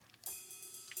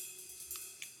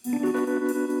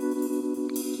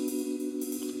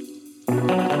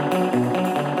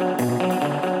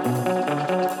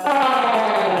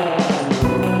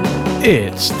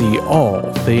It's the All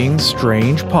Things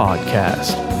Strange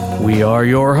podcast. We are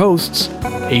your hosts,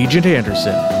 Agent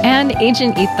Anderson and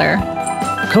Agent Ether.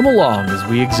 Come along as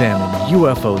we examine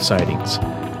UFO sightings,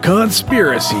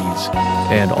 conspiracies,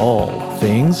 and all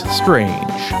things strange.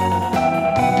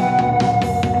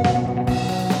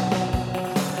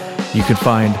 You can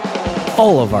find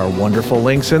all of our wonderful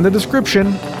links in the description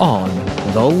on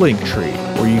the Linktree,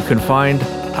 where you can find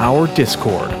our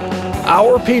Discord,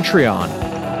 our Patreon,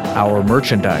 our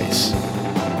merchandise,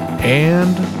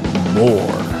 and more.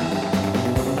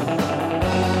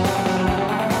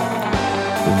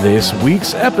 This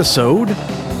week's episode,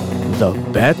 the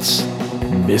Betz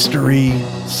Mystery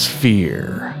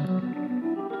Sphere.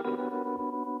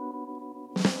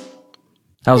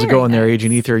 How's it going there,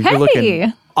 Agent Ether? You're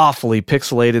looking awfully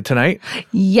pixelated tonight.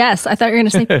 Yes, I thought you were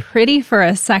going to say pretty for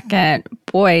a second.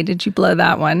 Boy, did you blow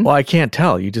that one. Well, I can't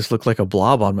tell. You just look like a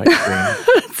blob on my screen.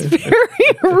 It's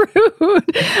very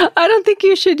rude. I don't think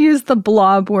you should use the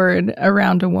blob word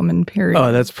around a woman, period.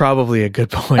 Oh, that's probably a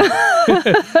good point.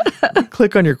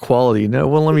 Click on your quality. No, it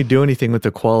won't let me do anything with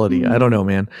the quality. I don't know,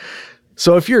 man.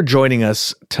 So if you're joining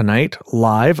us tonight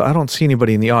live, I don't see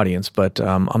anybody in the audience, but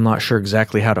I'm not sure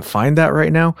exactly how to find that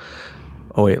right now.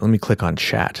 Oh, wait, let me click on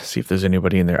chat, see if there's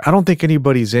anybody in there. I don't think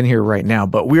anybody's in here right now,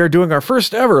 but we are doing our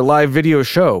first ever live video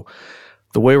show.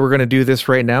 The way we're going to do this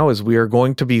right now is we are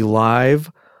going to be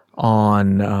live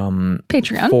on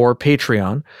Patreon. For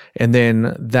Patreon, and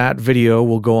then that video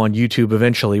will go on YouTube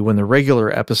eventually when the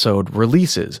regular episode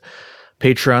releases.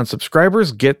 Patreon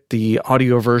subscribers get the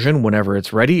audio version whenever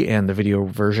it's ready and the video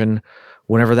version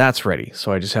whenever that's ready.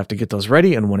 So I just have to get those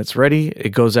ready, and when it's ready,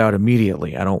 it goes out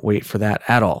immediately. I don't wait for that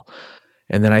at all.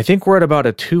 And then I think we're at about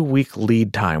a 2-week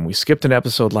lead time. We skipped an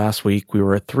episode last week. We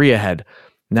were at 3 ahead.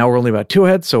 Now we're only about 2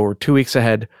 ahead, so we're 2 weeks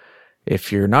ahead.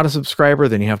 If you're not a subscriber,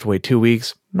 then you have to wait 2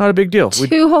 weeks. Not a big deal.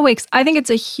 2 whole weeks. I think it's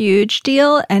a huge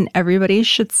deal, and everybody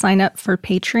should sign up for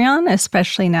Patreon,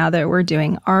 especially now that we're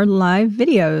doing our live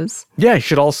videos. Yeah, you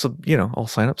should also, all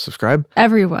sign up, subscribe.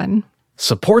 Everyone.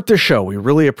 Support the show. We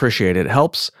really appreciate it. It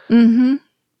helps do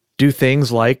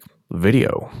things like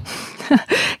video.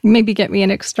 Maybe get me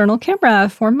an external camera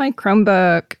for my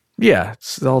Chromebook. Yeah,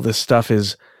 all this stuff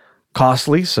is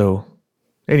costly. So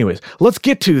anyways, let's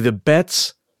get to the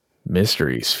Betz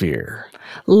Mystery Sphere.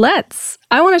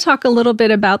 I want to talk a little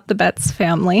bit about the Betz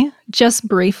family, just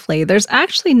briefly. There's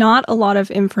actually not a lot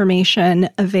of information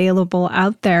available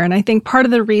out there. And I think part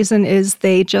of the reason is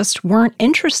they just weren't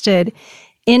interested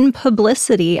in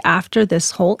publicity after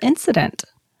this whole incident.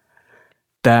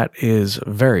 That is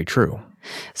very true.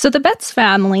 So the Betz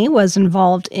family was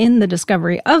involved in the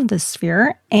discovery of the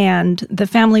sphere, and the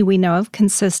family we know of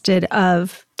consisted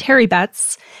of Terry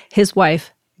Betz, his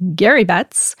wife, Gary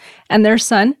Betz, and their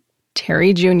son,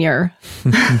 Terry Jr.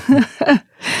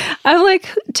 I'm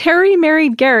like, Terry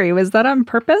married Gary. Was that on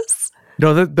purpose?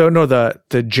 No,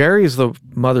 the Jerry is the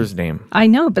mother's name. I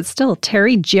know, but still,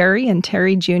 Terry, Jerry, and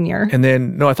Terry Jr. And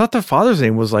then, no, I thought the father's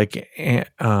name was like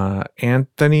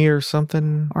Anthony or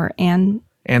something. Or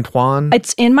Antoine.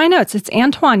 It's in my notes. It's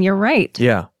Antoine. You're right.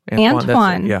 Yeah.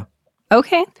 Antoine. Yeah.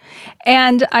 Okay.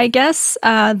 And I guess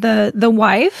the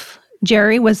wife,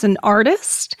 Jerry, was an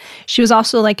artist. She was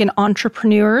also like an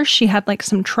entrepreneur. She had like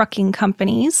some trucking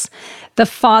companies. The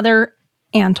father,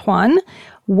 Antoine,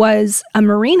 was a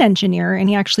marine engineer, and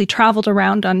he actually traveled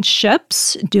around on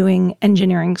ships doing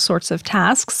engineering sorts of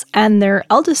tasks. And their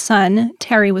eldest son,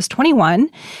 Terry, was 21.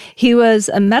 He was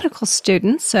a medical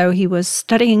student, so he was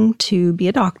studying to be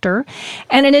a doctor.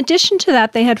 And in addition to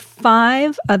that, they had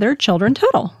 5 other children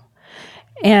total.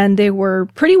 And they were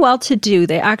pretty well-to-do.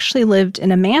 They actually lived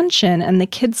in a mansion, and the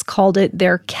kids called it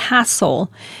their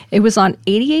castle. It was on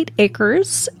 88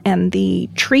 acres, and the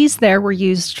trees there were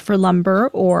used for lumber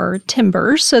or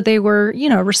timber. So they were,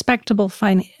 respectable,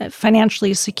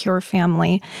 financially secure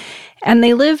family. And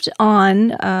they lived on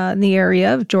the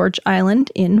area of George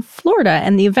Island in Florida.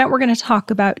 And the event we're going to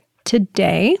talk about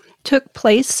today took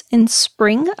place in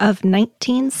spring of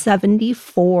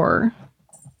 1974.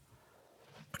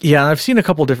 Yeah, I've seen a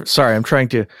couple different... Sorry, I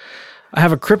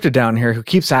have a cryptid down here who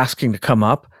keeps asking to come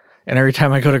up, and every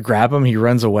time I go to grab him, he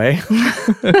runs away.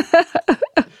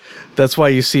 That's why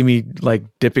you see me, like,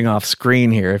 dipping off screen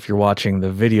here if you're watching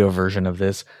the video version of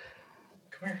this.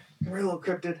 Come here, little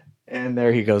cryptid. And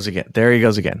there he goes again. All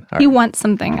right. He wants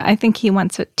something. I think he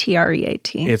wants a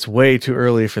TREAT. It's way too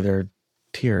early for their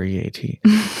TREAT.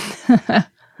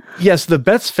 Yes, the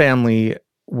Betz family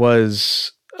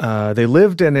was... they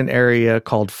lived in an area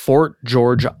called Fort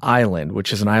George Island,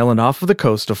 which is an island off of the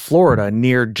coast of Florida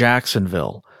near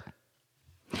Jacksonville.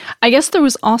 I guess there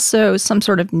was also some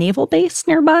sort of naval base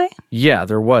nearby. Yeah,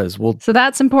 there was. So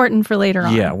that's important for later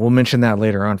on. Yeah, we'll mention that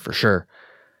later on for sure.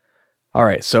 All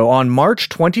right, so on March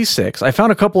 26th, I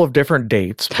found a couple of different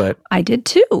dates, but... I did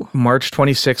too. March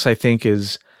 26th, I think,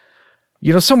 is,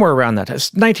 somewhere around that.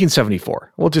 It's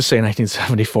 1974. We'll just say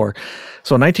 1974.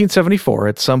 So 1974,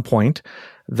 at some point,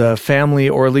 the family,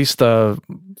 or at least the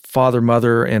father,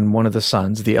 mother, and one of the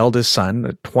sons, the eldest son,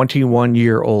 a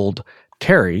 21-year-old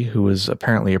Terry, who was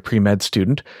apparently a pre-med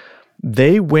student,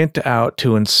 they went out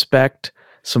to inspect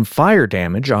some fire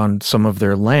damage on some of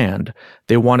their land.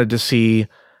 They wanted to see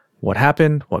what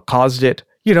happened, what caused it,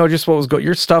 just what was going.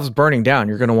 Your stuff's burning down.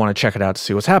 You're going to want to check it out to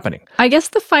see what's happening. I guess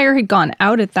the fire had gone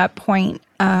out at that point.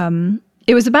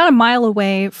 It was about a mile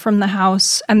away from the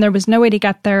house, and there was no way to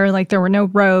get there. Like, there were no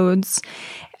roads.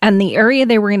 And the area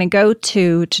they were going to go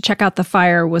to check out the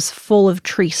fire was full of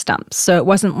tree stumps. So it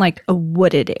wasn't like a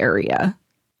wooded area.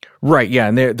 Right, yeah.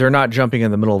 And they're not jumping in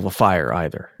the middle of a fire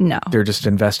either. No. They're just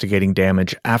investigating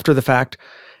damage after the fact.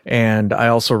 And I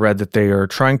also read that they are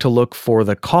trying to look for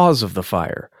the cause of the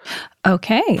fire.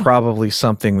 Okay. Probably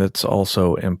something that's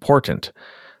also important.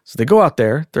 So they go out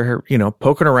there, they're,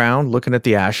 poking around, looking at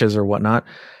the ashes or whatnot.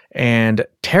 And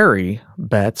Terry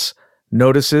Betz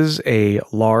notices a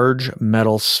large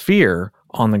metal sphere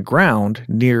on the ground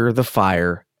near the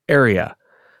fire area.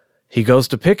 He goes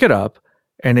to pick it up,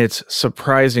 and it's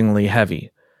surprisingly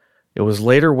heavy. It was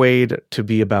later weighed to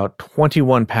be about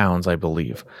 21 pounds, I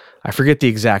believe. I forget the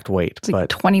exact weight, it's like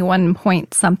 21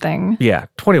 point something. Yeah,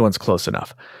 21's close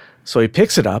enough. So he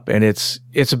picks it up, and it's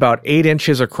about 8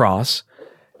 inches across.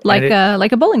 Like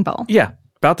a bowling ball. Yeah,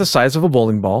 about the size of a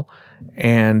bowling ball,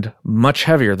 and much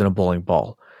heavier than a bowling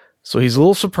ball. So he's a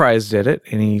little surprised at it,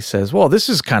 and he says, well, this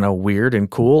is kind of weird and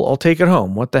cool. I'll take it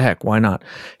home. What the heck? Why not?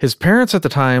 His parents at the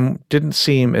time didn't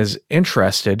seem as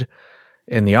interested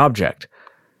in the object.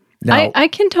 Now, I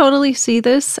can totally see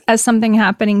this as something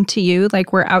happening to you,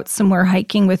 like we're out somewhere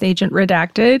hiking with Agent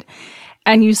Redacted,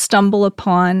 and you stumble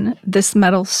upon this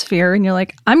metal sphere, and you're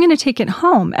like, I'm going to take it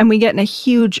home. And we get in a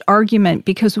huge argument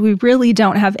because we really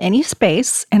don't have any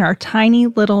space in our tiny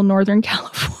little Northern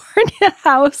California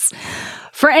house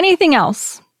for anything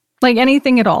else, like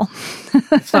anything at all.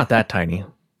 It's not that tiny.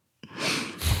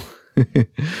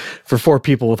 For 4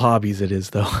 people with hobbies, it is,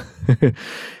 though.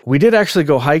 We did actually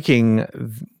go hiking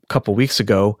couple weeks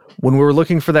ago when we were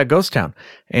looking for that ghost town,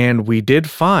 and we did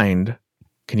find,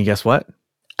 can you guess what?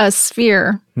 A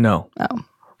sphere. No. Oh.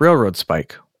 Railroad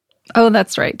spike. Oh,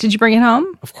 that's right. Did you bring it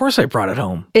home? Of course I brought it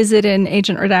home. Is it in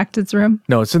Agent Redacted's room?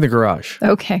 No, it's in the garage.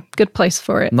 Okay, good place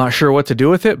for it. I'm not sure what to do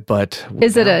with it, but...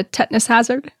 Is it a tetanus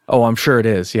hazard? Oh, I'm sure it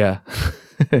is, yeah.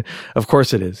 Of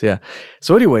course it is, yeah.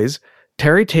 So anyways,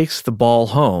 Terry takes the ball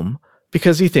home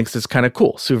because he thinks it's kind of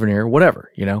cool, souvenir,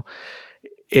 whatever,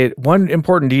 One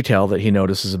important detail that he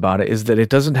notices about it is that it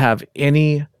doesn't have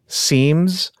any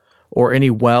seams or any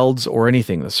welds or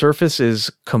anything. The surface is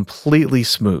completely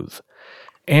smooth.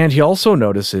 And he also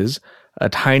notices a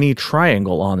tiny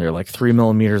triangle on there, like 3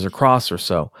 millimeters across or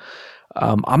so.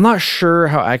 I'm not sure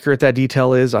how accurate that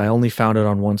detail is. I only found it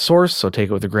on one source, so take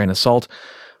it with a grain of salt.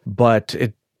 But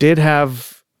it did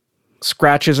have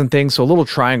scratches and things, so a little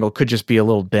triangle could just be a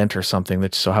little dent or something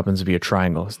that so happens to be a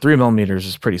triangle. 3 millimeters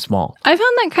is pretty small. I found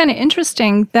that kind of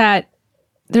interesting that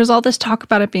there's all this talk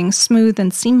about it being smooth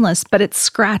and seamless, but it's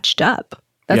scratched up.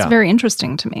 That's very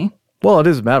interesting to me. Well, it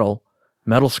is metal.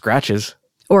 Metal scratches.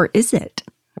 Or is it?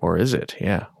 Or is it?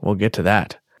 Yeah, we'll get to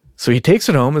that. So he takes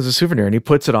it home as a souvenir, and he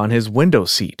puts it on his window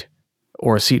seat.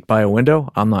 Or a seat by a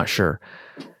window? I'm not sure.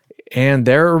 And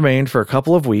there it remained for a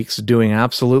couple of weeks, doing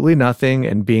absolutely nothing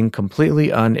and being completely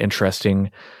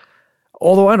uninteresting.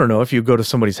 Although, I don't know, if you go to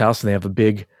somebody's house and they have a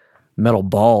big metal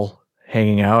ball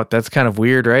hanging out, that's kind of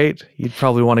weird, right? You'd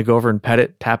probably want to go over and pet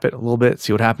it, tap it a little bit,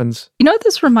 see what happens. You know what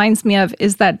this reminds me of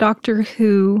is that Doctor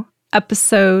Who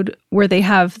episode where they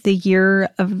have the year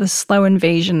of the slow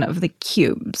invasion of the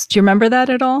cubes. Do you remember that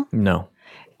at all? No.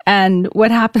 And what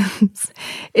happens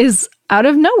is out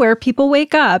of nowhere, people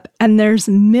wake up and there's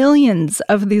millions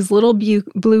of these little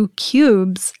blue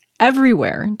cubes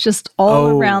everywhere, just all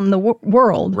around the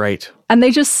world. Right. And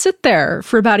they just sit there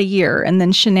for about a year and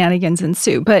then shenanigans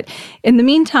ensue. But in the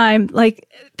meantime, like,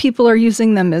 people are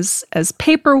using them as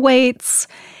paperweights,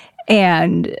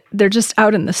 and they're just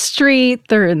out in the street,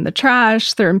 they're in the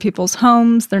trash, they're in people's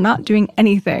homes, they're not doing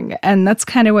anything. And that's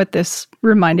kind of what this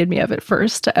reminded me of at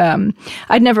first.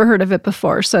 I'd never heard of it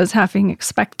before, so I was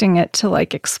expecting it to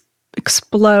like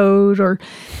explode or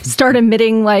start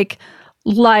emitting like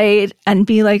light and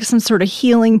be like some sort of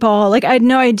healing ball. Like, I had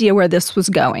no idea where this was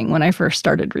going when I first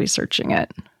started researching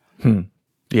it.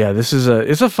 Yeah, it's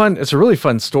a really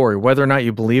fun story. Whether or not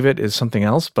you believe it is something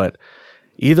else, but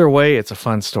either way, it's a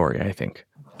fun story, I think.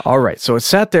 All right, so it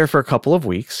sat there for a couple of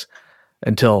weeks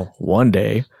until one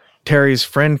day, Terry's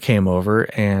friend came over,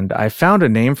 and I found a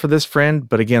name for this friend,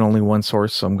 but again, only one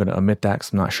source, so I'm going to omit that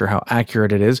because I'm not sure how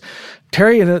accurate it is.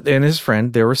 Terry and his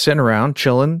friend, they were sitting around,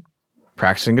 chilling,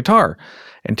 practicing guitar,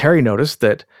 and Terry noticed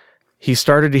that he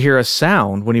started to hear a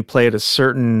sound when he played a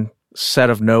certain set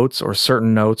of notes or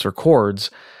chords,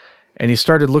 and he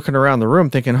started looking around the room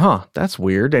thinking, that's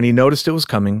weird, and he noticed it was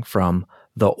coming from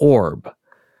the orb.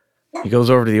 He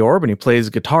goes over to the orb and he plays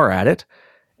guitar at it,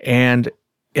 and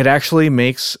it actually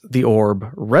makes the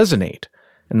orb resonate.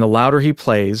 And the louder he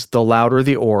plays, the louder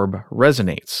the orb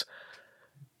resonates.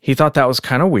 He thought that was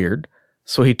kind of weird,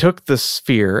 so he took the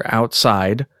sphere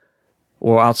outside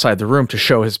the room to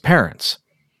show his parents.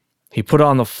 He put it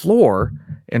on the floor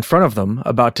in front of them,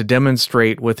 about to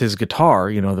demonstrate with his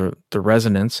guitar, the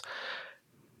resonance,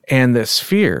 and the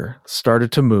sphere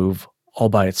started to move all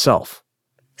by itself.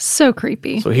 So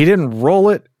creepy. So he didn't roll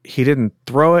it, he didn't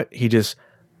throw it, he just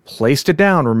placed it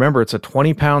down. Remember, it's a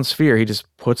 20-pound sphere. He just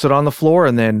puts it on the floor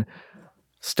and then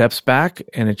steps back,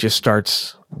 and it just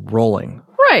starts rolling.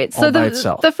 Right. So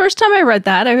the first time I read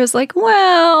that, I was like,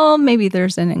 well, maybe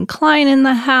there's an incline in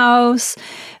the house.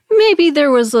 Maybe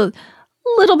there was a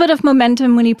little bit of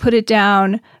momentum when he put it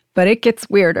down, but it gets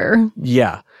weirder.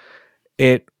 Yeah.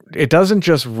 It doesn't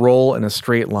just roll in a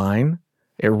straight line.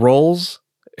 It rolls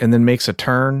and then makes a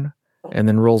turn and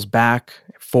then rolls back,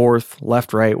 forth,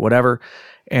 left, right, whatever.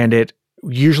 And it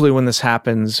usually, when this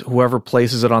happens, whoever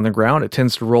places it on the ground, it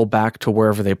tends to roll back to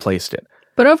wherever they placed it.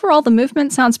 But overall, the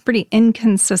movement sounds pretty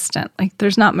inconsistent. Like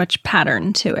there's not much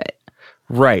pattern to it.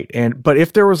 Right. But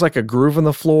if there was like a groove in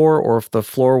the floor, or if the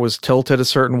floor was tilted a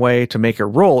certain way to make it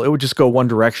roll, it would just go one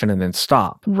direction and then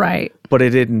stop. Right. But it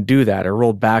didn't do that. It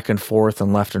rolled back and forth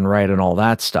and left and right and all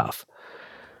that stuff.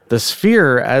 The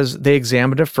sphere, as they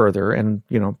examined it further and,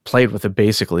 played with it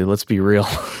basically, let's be real,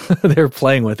 they were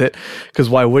playing with it, because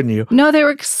why wouldn't you? No, they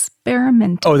were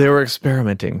experimenting. Oh, they were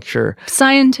experimenting, sure.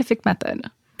 Scientific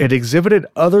method. It exhibited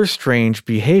other strange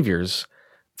behaviors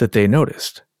that they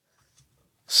noticed.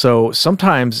 So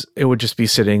sometimes it would just be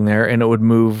sitting there and it would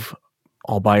move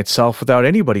all by itself without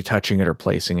anybody touching it or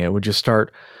placing it. It would just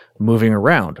start moving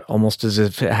around, almost as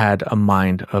if it had a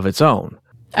mind of its own.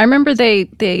 I remember they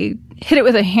hit it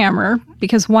with a hammer,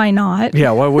 because why not?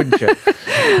 Yeah, why wouldn't you?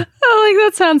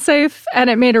 That sounds safe. And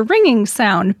it made a ringing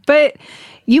sound. But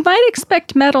you might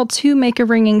expect metal to make a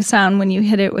ringing sound when you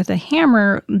hit it with a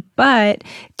hammer. But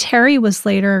Terry was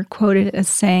later quoted as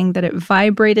saying that it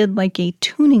vibrated like a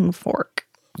tuning fork.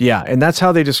 Yeah, and that's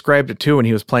how they described it too when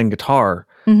he was playing guitar,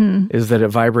 is that it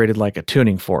vibrated like a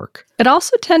tuning fork. It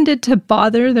also tended to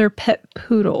bother their pet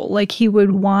poodle. Like he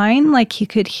would whine like he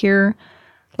could hear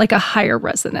like a higher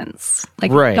resonance,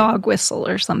 like a dog whistle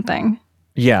or something.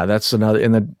 Yeah, that's another.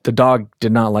 And the dog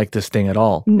did not like this thing at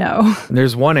all. No. And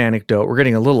there's one anecdote. We're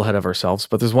getting a little ahead of ourselves,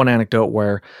 but there's one anecdote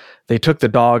where they took the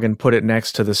dog and put it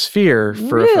next to the sphere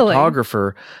for a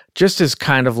photographer, just as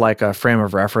kind of like a frame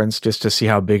of reference, just to see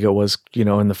how big it was,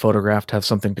 in the photograph, to have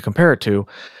something to compare it to.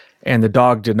 And the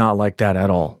dog did not like that at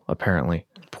all, apparently.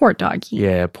 Poor doggy.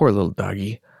 Yeah, poor little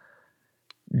doggy.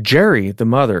 Jerry, the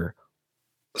mother,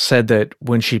 said that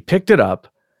when she picked it up,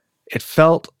 it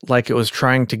felt like it was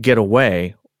trying to get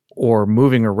away or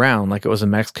moving around, like it was a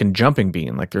Mexican jumping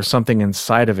bean, like there's something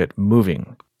inside of it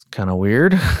moving. It's kind of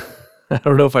weird. I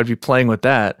don't know if I'd be playing with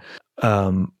that.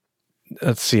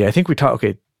 Let's see. I think we talked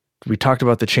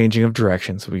about the changing of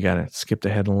direction, so we got to skip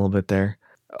ahead a little bit there.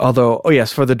 Although,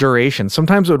 for the duration,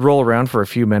 sometimes it would roll around for a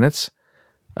few minutes,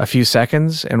 a few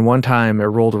seconds, and one time it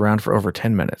rolled around for over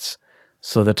 10 minutes.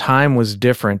 So the time was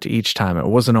different each time. It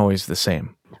wasn't always the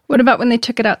same. What about when they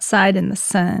took it outside in the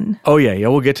sun? Oh, yeah,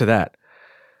 we'll get to that.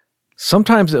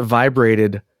 Sometimes it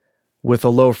vibrated with a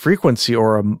low frequency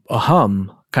or a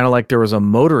hum, kind of like there was a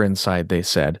motor inside, they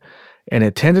said. And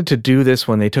it tended to do this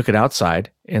when they took it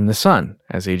outside in the sun,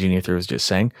 as Aging Ether was just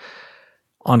saying.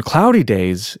 On cloudy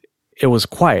days, it was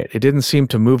quiet. It didn't seem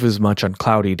to move as much on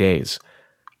cloudy days.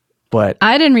 But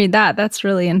I didn't read that. That's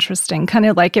really interesting. Kind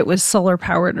of like it was solar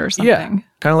powered or something. Yeah,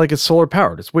 kind of like it's solar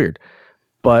powered. It's weird.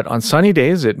 But on sunny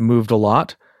days, it moved a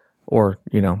lot, or,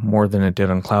 more than it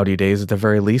did on cloudy days at the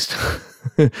very least.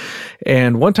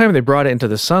 And one time they brought it into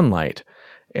the sunlight,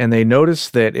 and they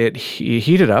noticed that it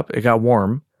heated up, it got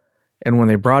warm, and when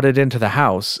they brought it into the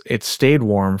house, it stayed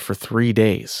warm for 3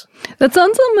 days. That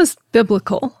sounds almost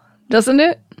biblical, doesn't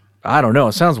it? I don't know.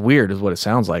 It sounds weird is what it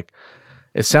sounds like.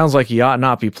 It sounds like you ought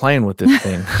not be playing with this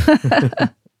thing.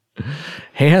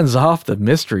 Hands off the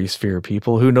mystery sphere,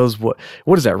 people. Who knows what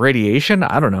is that, radiation?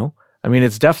 I don't know. I mean,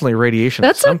 it's definitely radiation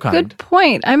That's of some a kind. good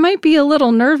point. I might be a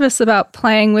little nervous about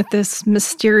playing with this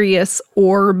mysterious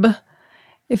orb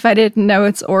if I didn't know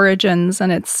its origins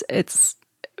and it's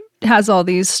has all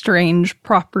these strange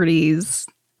properties.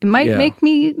 It might make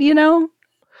me,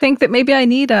 think that maybe I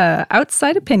need a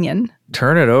outside opinion.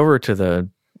 Turn it over to the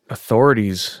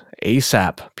authorities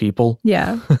ASAP, people.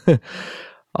 Yeah.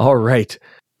 All right.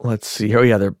 Let's see. Oh,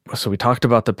 yeah. So we talked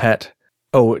about the pet.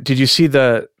 Oh, did you see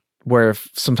where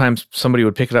sometimes somebody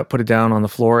would pick it up, put it down on the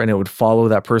floor, and it would follow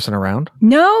that person around?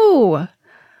 No.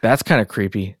 That's kind of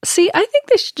creepy. See, I think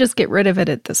they should just get rid of it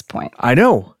at this point. I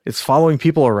know. It's following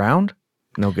people around.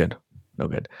 No good. No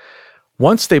good.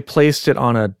 Once they placed it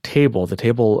on a table, the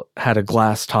table had a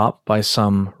glass top by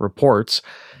some reports,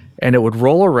 and it would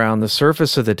roll around the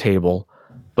surface of the table,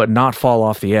 but not fall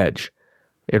off the edge.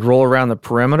 It'd roll around the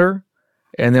perimeter,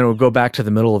 and then it would go back to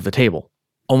the middle of the table.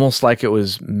 Almost like it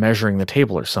was measuring the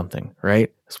table or something,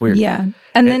 right? It's weird. Yeah.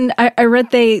 And then I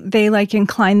read they like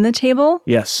inclined the table.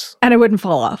 Yes. And it wouldn't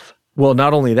fall off. Well,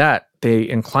 not only that, they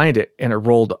inclined it and it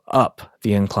rolled up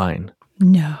the incline.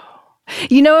 No.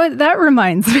 You know what? That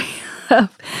reminds me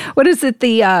of, what is it?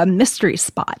 The mystery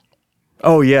spot.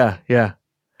 Oh, yeah. Yeah.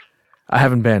 I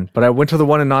haven't been, but I went to the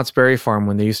one in Knott's Berry Farm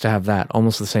when they used to have that.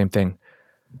 Almost the same thing.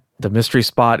 The mystery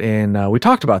spot we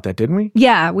talked about that, didn't we?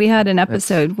 Yeah, we had an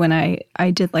episode when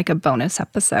I did like a bonus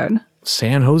episode.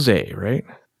 San Jose, right?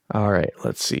 All right,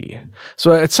 let's see.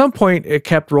 So at some point, it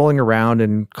kept rolling around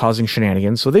and causing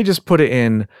shenanigans. So they just put it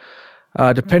in,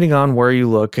 depending on where you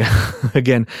look.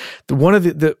 Again, one of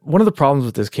the problems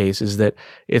with this case is that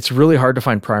it's really hard to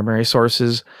find primary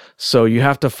sources. So you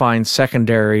have to find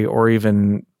secondary or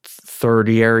even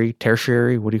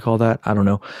tertiary. What do you call that? I don't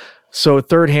know. So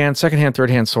secondhand,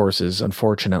 third-hand sources,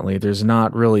 unfortunately. There's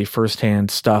not really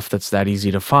first-hand stuff that's that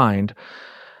easy to find.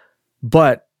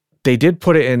 But they did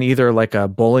put it in either like a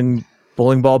bowling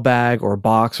ball bag or a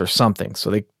box or something. So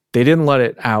they didn't let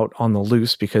it out on the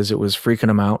loose because it was freaking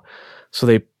them out. So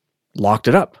they locked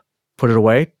it up, put it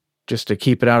away just to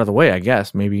keep it out of the way, I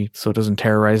guess, maybe so it doesn't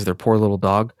terrorize their poor little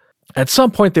dog. At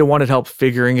some point, they wanted help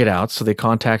figuring it out, so they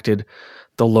contacted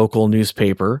the local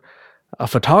newspaper. A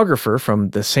photographer from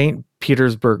the St.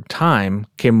 Petersburg Times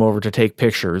came over to take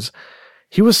pictures.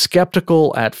 He was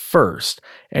skeptical at first,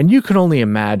 and you can only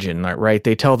imagine, right?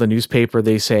 They tell the newspaper,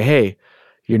 they say, hey,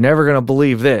 you're never going to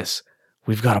believe this.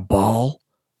 We've got a ball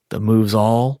that moves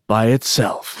all by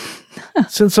itself.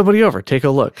 Send somebody over, take a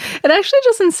look. It actually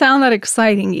doesn't sound that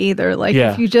exciting either. Like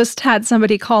if you just had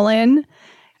somebody call in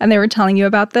and they were telling you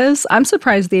about this, I'm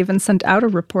surprised they even sent out a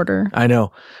reporter. I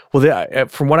know. Well,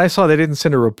 from what I saw, they didn't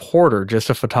send a reporter, just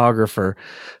a photographer.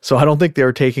 So I don't think they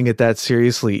were taking it that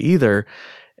seriously either.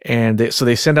 And so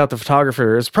they send out the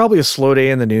photographer. It's probably a slow day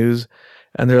in the news.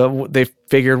 And they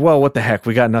figured, well, what the heck?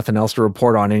 We got nothing else to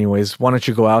report on anyways. Why don't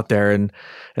you go out there? And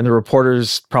the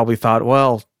reporters probably thought,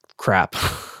 well, crap.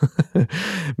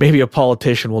 Maybe a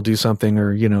politician will do something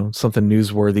or, something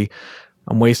newsworthy.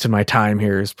 I'm wasting my time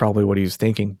here is probably what he was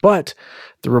thinking. But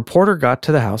the reporter got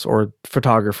to the house, or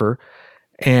photographer,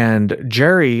 and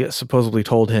Jerry supposedly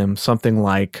told him something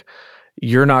like,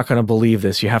 you're not going to believe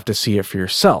this. You have to see it for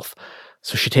yourself.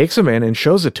 So she takes him in and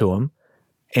shows it to him,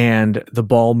 and the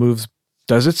ball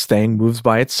does its thing, moves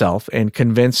by itself, and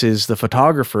convinces the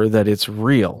photographer that it's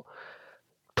real.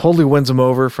 Totally wins him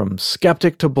over from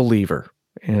skeptic to believer,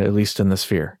 at least in the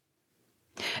sphere.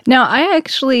 Now, I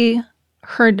actually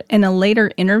heard in a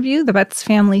later interview, the Betz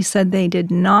family said they did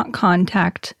not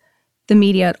contact the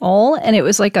media at all. And it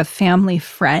was like a family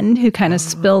friend who kind of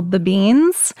spilled the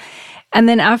beans. And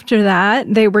then after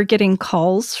that, they were getting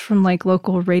calls from like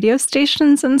local radio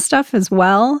stations and stuff as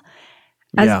well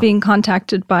as being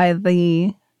contacted by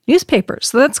the newspapers.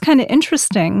 So that's kind of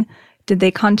interesting. Did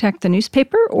they contact the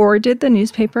newspaper or did the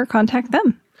newspaper contact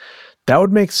them? That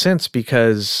would make sense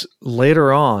because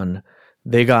later on,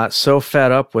 they got so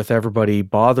fed up with everybody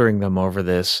bothering them over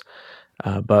this.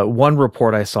 But one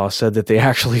report I saw said that they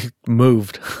actually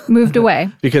moved away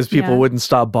because people wouldn't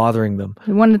stop bothering them.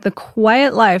 They wanted the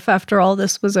quiet life after all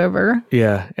this was over.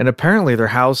 Yeah. And apparently their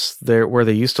house there where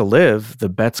they used to live, the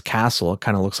Betz Castle, it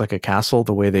kind of looks like a castle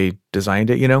the way they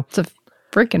designed it, It's a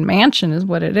freaking mansion is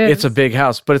what it is. It's a big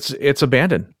house, but it's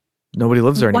abandoned. Nobody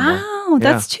lives there anymore. Wow,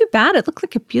 that's too bad. It looked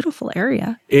like a beautiful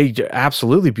area.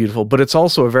 Absolutely beautiful, but it's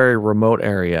also a very remote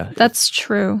area. That's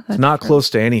true. It's not close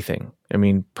to anything. I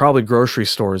mean, probably grocery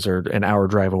stores are an hour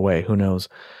drive away. Who knows?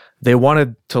 They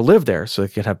wanted to live there so they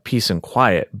could have peace and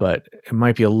quiet, but it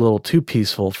might be a little too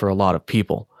peaceful for a lot of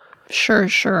people. Sure.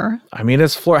 I mean,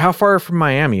 it's Florida. How far from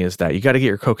Miami is that? You got to get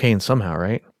your cocaine somehow,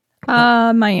 right?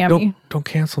 Miami. Don't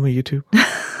cancel me, YouTube.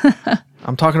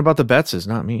 I'm talking about the Betzes,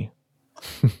 not me.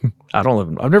 I've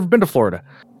never been to Florida.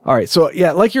 All right. So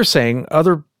yeah, like you're saying,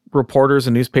 other reporters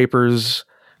and newspapers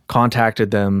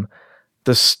contacted them.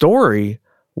 The story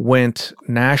went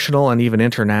national and even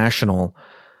international.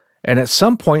 And at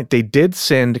some point they did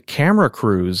send camera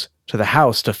crews to the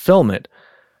house to film it.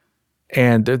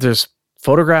 And there's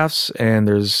photographs and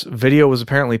there's video was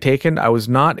apparently taken. I was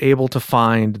not able to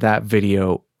find that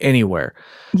video anywhere.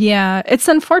 Yeah, it's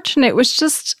unfortunate. It was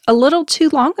just a little too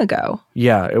long ago.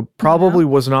 Yeah, it probably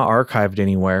was not archived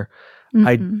anywhere. Mm-hmm.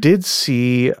 I did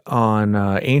see on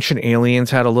Ancient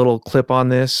Aliens had a little clip on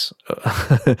this,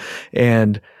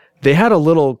 and they had a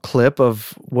little clip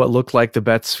of what looked like the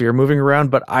Betz sphere moving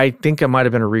around, but I think it might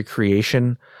have been a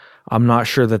recreation. I'm not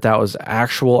sure that was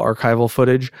actual archival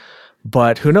footage,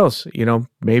 but who knows?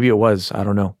 Maybe it was. I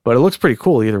don't know. But it looks pretty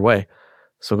cool either way.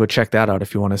 So go check that out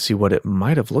if you want to see what it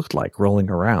might have looked like rolling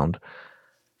around.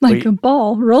 Like a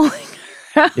ball rolling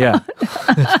around. Yeah.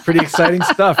 It's pretty exciting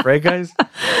stuff, right, guys?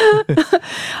 I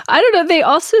don't know. They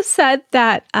also said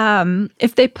that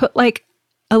if they put like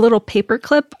a little paper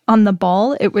clip on the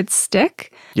ball, it would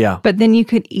stick. Yeah. But then you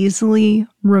could easily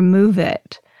remove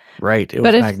it. Right. It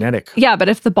was magnetic. Yeah, but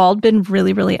if the ball had been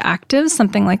really, really active,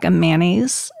 something like a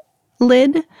mayonnaise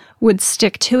lid would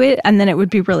stick to it, and then it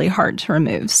would be really hard to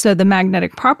remove. So the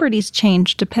magnetic properties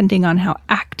changed depending on how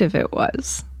active it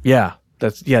was. Yeah,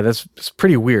 that's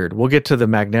pretty weird. We'll get to the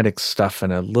magnetic stuff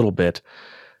in a little bit.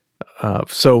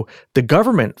 So the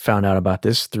government found out about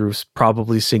this through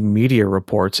probably seeing media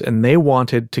reports, and they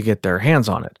wanted to get their hands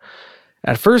on it.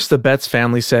 At first, the Betz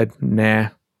family said, nah,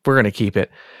 we're going to keep it.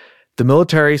 The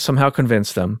military somehow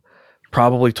convinced them,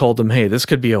 probably told them, hey, this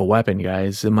could be a weapon,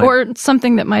 guys. Or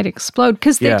something that might explode.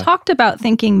 Because they talked about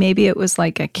thinking maybe it was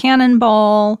like a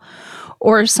cannonball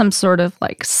or some sort of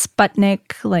like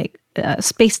Sputnik, like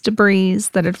space debris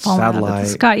that had fallen out of the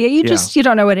sky. Yeah, you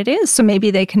don't know what it is. So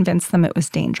maybe they convinced them it was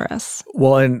dangerous.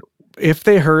 Well, and if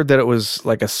they heard that it was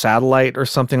like a satellite or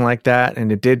something like that,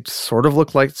 and it did sort of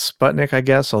look like Sputnik, I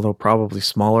guess, although probably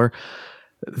smaller,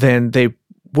 then they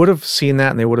would have seen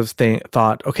that and they would have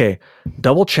thought, okay,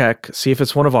 double check, see if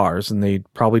it's one of ours. And they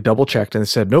probably double checked and they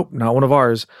said, nope, not one of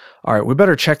ours. All right, we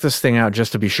better check this thing out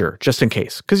just to be sure, just in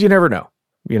case, because you never know.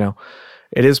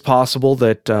 It is possible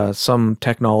that some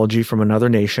technology from another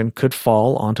nation could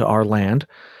fall onto our land,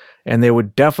 and they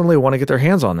would definitely want to get their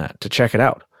hands on that to check it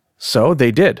out. So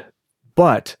they did.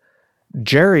 But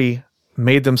Jerry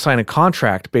made them sign a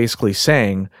contract basically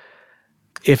saying,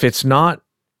 if it's not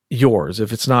yours,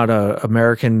 if it's not a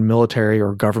American military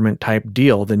or government type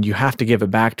deal, then you have to give it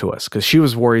back to us, because she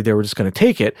was worried they were just going to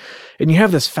take it. And you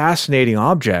have this fascinating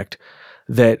object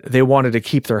that they wanted to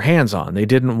keep their hands on. They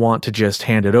didn't want to just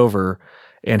hand it over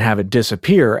and have it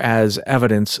disappear, as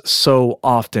evidence so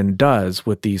often does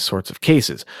with these sorts of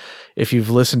cases. If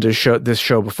you've listened to this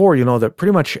show before, you know that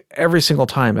pretty much every single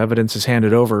time evidence is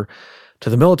handed over to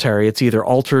the military, it's either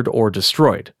altered or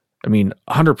destroyed. I mean,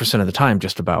 100% of the time,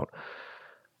 just about.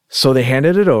 So they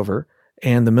handed it over,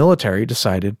 and the military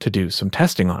decided to do some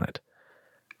testing on it.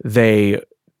 They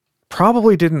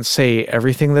probably didn't say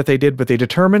everything that they did, but they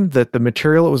determined that the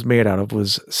material it was made out of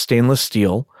was stainless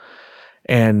steel,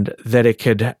 and that it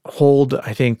could hold,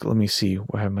 I think, let me see,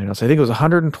 what I have my notes. I think it was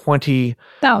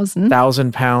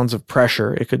 120,000 pounds of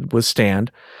pressure it could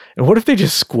withstand. And what if they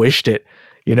just squished it?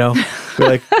 They're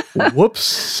like, whoops,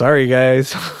 sorry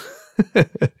guys.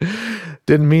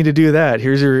 Didn't mean to do that.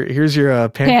 Here's your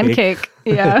pancake.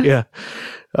 Yeah. Yeah.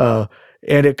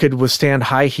 And it could withstand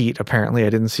high heat, apparently. I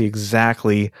didn't see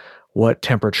exactly what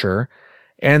temperature.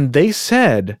 And they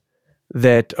said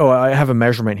that, I have a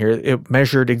measurement here. It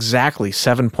measured exactly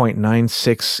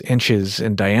 7.96 inches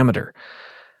in diameter.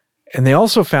 And they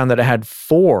also found that it had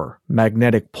 4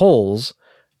 magnetic poles,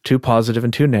 2 positive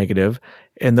and 2 negative.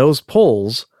 And those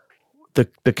poles, the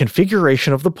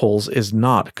configuration of the poles is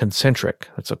not concentric.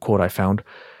 That's a quote I found.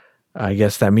 I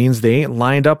guess that means they ain't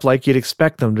lined up like you'd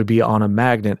expect them to be on a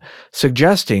magnet,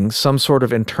 suggesting some sort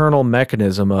of internal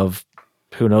mechanism of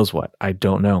who knows what. I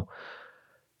don't know.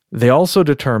 They also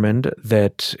determined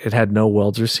that it had no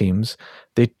welds or seams.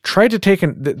 They said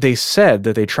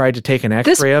that they tried to take an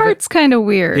X-ray of it. This part's kind of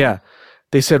weird. Yeah.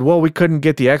 They said, well, we couldn't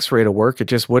get the X-ray to work. It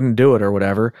just wouldn't do it or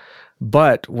whatever.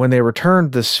 But when they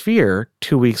returned the sphere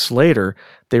 2 weeks later,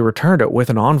 they returned it with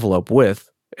an envelope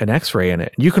with an X-ray in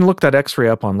it. You can look that X-ray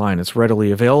up online. It's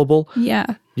readily available.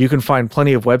 Yeah. You can find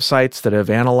plenty of websites that have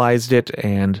analyzed it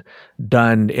and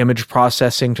done image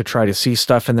processing to try to see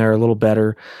stuff in there a little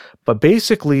better. But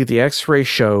basically, the X-ray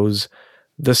shows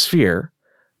the sphere,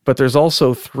 but there's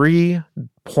also 3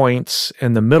 points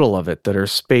in the middle of it that are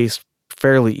spaced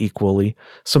fairly equally.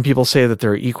 Some people say that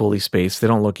they're equally spaced. They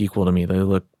don't look equal to me. They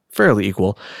look fairly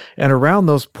equal. And around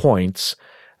those points,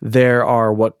 there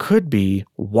are what could be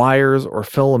wires or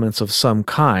filaments of some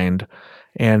kind.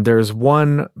 And there's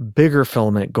one bigger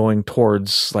filament going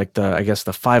towards like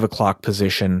the 5 o'clock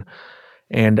position.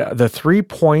 And the 3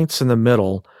 points in the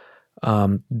middle,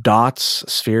 dots,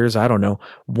 spheres, I don't know.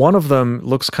 One of them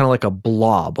looks kind of like a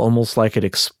blob, almost like it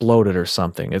exploded or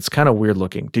something. It's kind of weird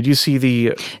looking. Did you see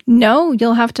the... No,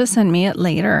 you'll have to send me it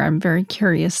later. I'm very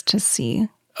curious to see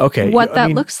what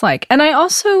that looks like. And I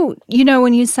also,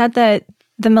 when you said that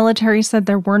the military said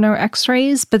there were no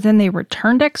x-rays, but then they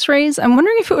returned x-rays, I'm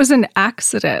wondering if it was an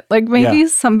accident. Like maybe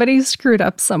somebody screwed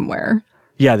up somewhere.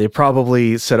 Yeah, they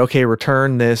probably said, okay,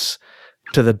 return this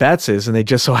to the Betz's, and they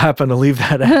just so happen to leave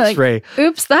that x-ray. Like,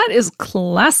 oops, that is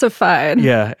classified.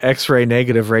 Yeah, x-ray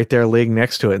negative right there laying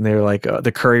next to it. And they're like,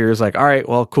 the courier's like, all right,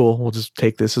 well, cool. We'll just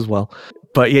take this as well.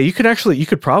 But yeah, you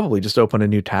could probably just open a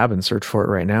new tab and search for it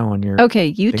right now on your... Okay,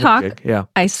 you talk, yeah.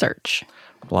 I search.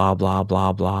 Blah, blah,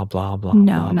 blah, blah, blah, blah. No,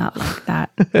 blah, not like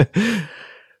that.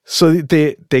 So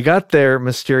they got their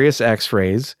mysterious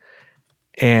x-rays,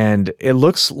 and it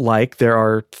looks like there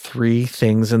are 3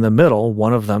 things in the middle.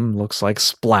 One of them looks like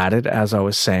splatted, as I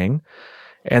was saying.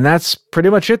 And that's pretty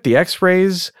much it. The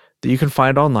x-rays that you can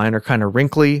find online are kind of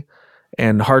wrinkly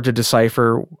and hard to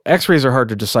decipher. X-rays are hard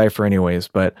to decipher anyways,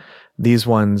 but these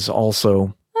ones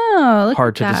also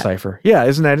hard to decipher. Yeah,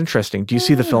 isn't that interesting? Do you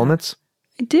see the filaments?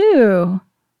 I do.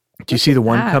 Do you see the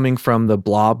one coming from the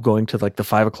blob going to like the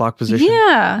 5 o'clock position?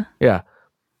 Yeah. Yeah.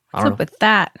 What's up with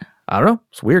that? I don't know.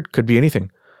 It's weird. Could be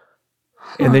anything.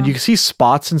 And then you can see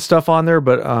spots and stuff on there,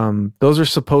 but those are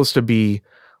supposed to be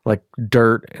like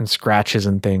dirt and scratches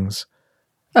and things.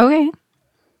 Okay.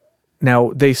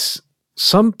 Now,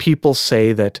 some people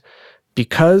say that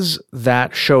because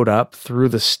that showed up through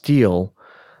the steel,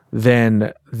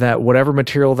 then that whatever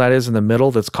material that is in the middle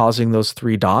that's causing those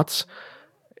 3 dots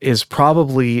is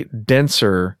probably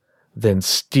denser than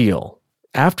steel.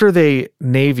 After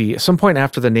some point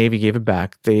after the Navy gave it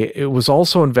back, it was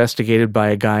also investigated by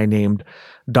a guy named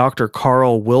Dr.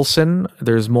 Carl Wilson.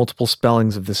 There's multiple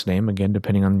spellings of this name, again,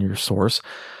 depending on your source,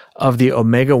 of the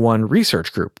Omega 1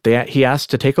 Research Group. He asked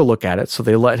to take a look at it, so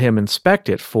they let him inspect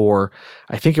it for,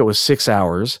 I think it was 6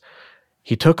 hours.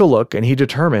 He took a look, and he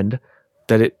determined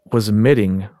that it was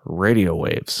emitting radio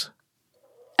waves.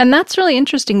 And that's really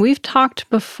interesting. We've talked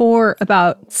before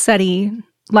about SETI,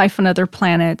 life on other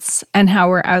planets, and how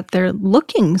we're out there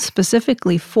looking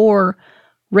specifically for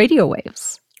radio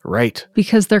waves. Right.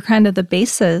 Because they're kind of the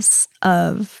basis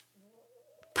of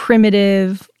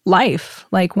primitive life.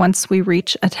 Like once we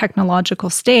reach a technological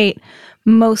state,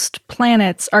 most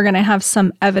planets are going to have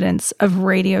some evidence of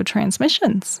radio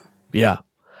transmissions. Yeah.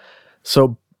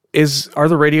 So are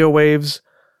the radio waves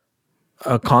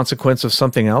a consequence of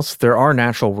something else? There are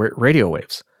natural radio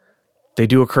waves. They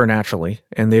do occur naturally,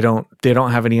 and they don't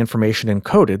have any information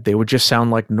encoded. They would just sound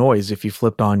like noise if you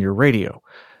flipped on your radio.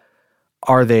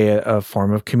 Are they a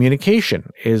form of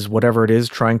communication? Is whatever it is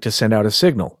trying to send out a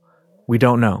signal? We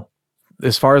don't know.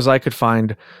 As far as I could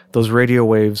find, those radio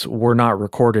waves were not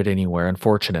recorded anywhere,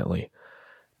 unfortunately.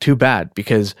 Too bad,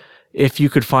 because if you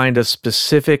could find a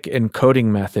specific encoding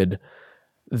method,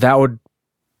 that would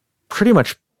pretty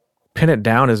much pin it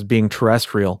down as being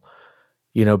terrestrial.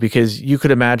 Because you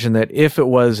could imagine that if it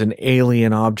was an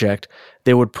alien object,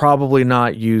 they would probably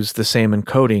not use the same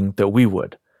encoding that we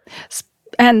would.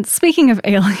 And speaking of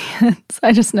aliens,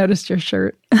 I just noticed your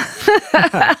shirt.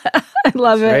 I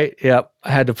love it. Right? Yep.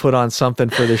 I had to put on something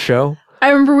for the show. I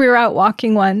remember we were out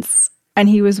walking once, and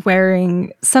he was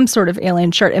wearing some sort of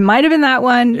alien shirt. It might have been that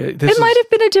one. It might have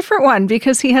been a different one,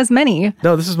 because he has many.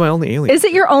 No, this is my only alien. Is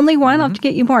it your only one? I'll have to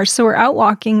get you more. So we're out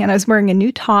walking, and I was wearing a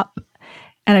new top.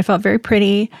 And I felt very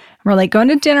pretty. We're like going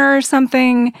to dinner or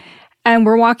something. And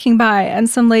we're walking by. And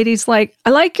some lady's like,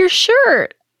 I like your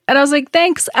shirt. And I was like,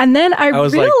 thanks. And then I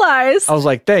realized. I was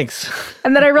like, thanks.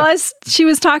 And then I realized she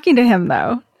was talking to him,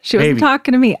 though. She wasn't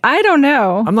talking to me. I don't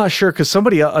know. I'm not sure, because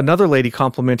another lady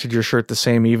complimented your shirt the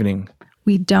same evening.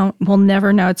 We'll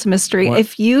never know. It's a mystery. What?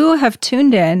 If you have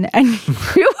tuned in and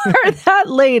you are that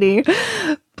lady,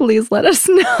 please let us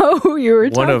know who you were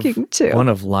talking to. One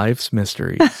of life's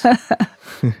mysteries.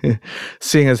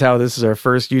 Seeing as how this is our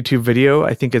first YouTube video,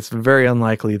 I think it's very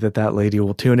unlikely that lady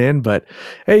will tune in, but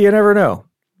hey, you never know.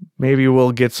 Maybe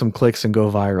we'll get some clicks and go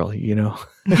viral,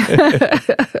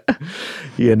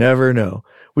 You never know.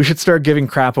 We should start giving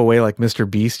crap away like Mr.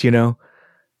 Beast,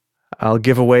 I'll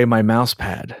give away my mouse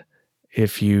pad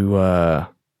if you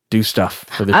do stuff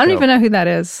for the show. I don't even know who that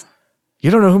is. You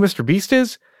don't know who Mr. Beast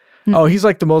is? Mm-hmm. Oh, he's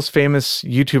like the most famous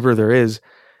YouTuber there is.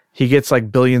 He gets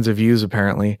like billions of views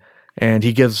apparently, and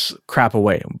he gives crap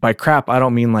away. By crap, I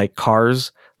don't mean like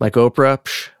cars, Like Oprah,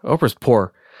 Oprah's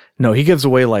poor. No, he gives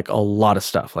away like a lot of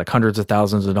stuff, like hundreds of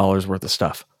thousands of dollars worth of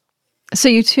stuff. So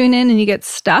you tune in and you get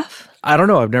stuff? I don't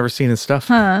know. I've never seen his stuff.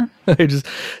 Huh.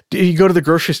 You go to the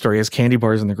grocery store. He has candy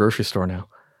bars in the grocery store now.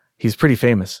 He's pretty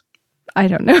famous. I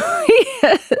don't know who he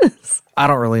is. I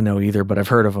don't really know either, but I've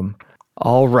heard of him.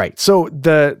 All right. So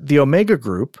the Omega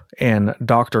Group and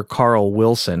Dr. Carl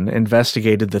Wilson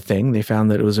investigated the thing. They found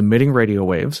that it was emitting radio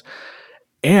waves.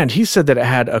 And he said that it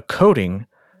had a coating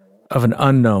of an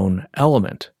unknown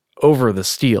element over the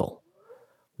steel.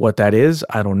 What that is,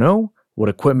 I don't know. What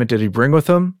equipment did he bring with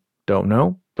him? Don't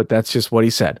know. But that's just what he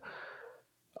said.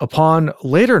 Upon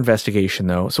later investigation,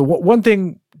 though, so one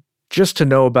thing just to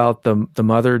know about the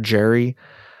mother, Jerry,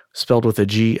 spelled with a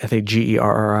G, I think Gerri,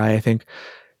 I think.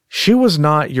 She was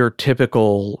not your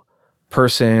typical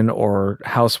person or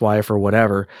housewife or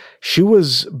whatever. She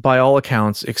was, by all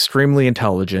accounts, extremely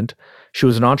intelligent. She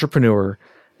was an entrepreneur.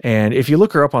 And if you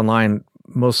look her up online,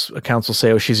 most accounts will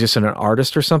say, oh, she's just an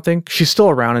artist or something. She's still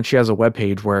around and she has a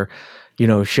webpage where,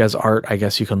 she has art. I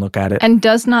guess you can look at it. And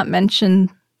does not mention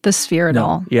the sphere at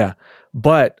all. Yeah.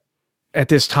 But at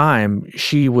this time,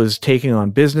 she was taking on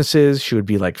businesses. She would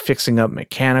be like fixing up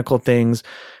mechanical things.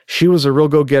 She was a real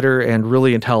go-getter and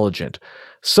really intelligent.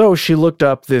 So she looked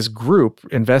up this group,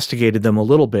 investigated them a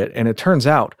little bit, and it turns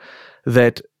out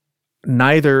that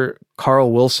neither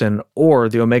Carl Wilson or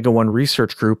the Omega 1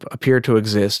 research group appear to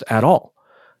exist at all.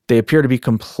 They appear to be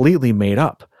completely made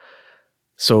up.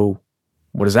 So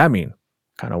what does that mean?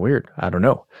 Kind of weird. I don't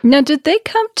know. Now, did they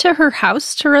come to her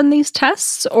house to run these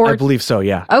tests? Or I believe so,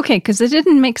 yeah. Okay, because it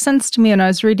didn't make sense to me when I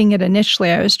was reading it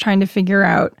initially. I was trying to figure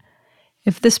out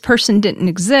if this person didn't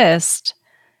exist,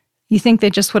 you think they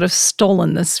just would have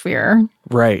stolen the sphere.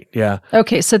 Right, yeah.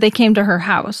 Okay, so they came to her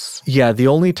house. Yeah, the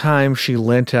only time she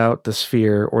lent out the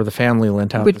sphere, or the family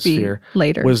lent out the sphere,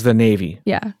 later. Was the Navy.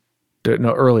 Yeah.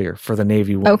 No, earlier for the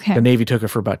Navy. Okay. The Navy took it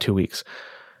for about 2 weeks.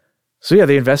 So yeah,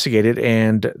 they investigated,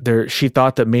 and she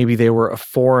thought that maybe they were a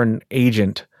foreign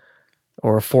agent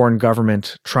or a foreign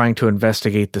government trying to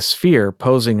investigate the sphere,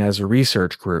 posing as a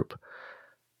research group.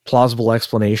 Plausible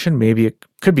explanation? Maybe it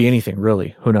could be anything,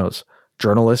 really. Who knows?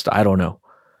 Journalist? I don't know.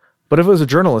 But if it was a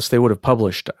journalist, they would have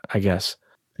published, I guess.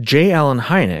 J. Allen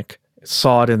Hynek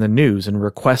saw it in the news and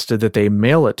requested that they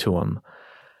mail it to him.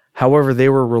 However, they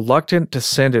were reluctant to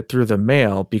send it through the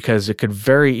mail because it could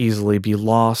very easily be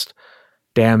lost,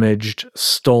 damaged,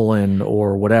 stolen,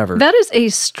 or whatever. That is a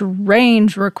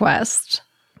strange request.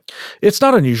 It's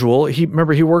not unusual. He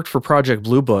worked for Project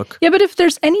Blue Book. Yeah, but if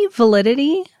there's any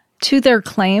validity to their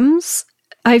claims,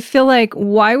 I feel like,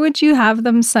 why would you have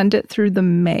them send it through the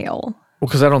mail? Well,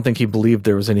 because I don't think he believed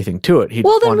there was anything to it.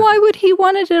 Why would he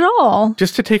want it at all?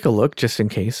 Just to take a look, just in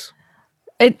case.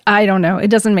 I don't know. It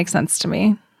doesn't make sense to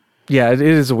me. Yeah, it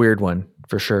is a weird one,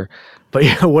 for sure. But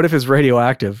yeah, what if it's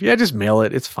radioactive? Yeah, just mail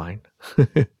it. It's fine.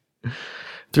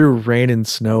 Through rain and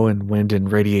snow and wind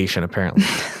and radiation, apparently.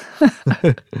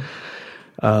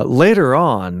 Later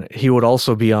on, he would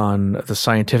also be on the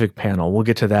scientific panel. We'll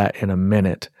get to that in a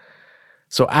minute.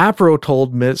 So APRO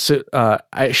told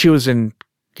she was in,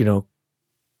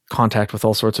 contact with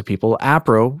all sorts of people.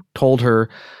 APRO told her,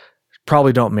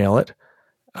 probably don't mail it.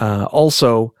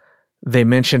 Also, they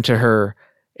mentioned to her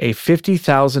a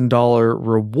 $50,000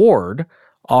 reward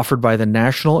offered by the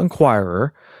National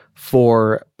Enquirer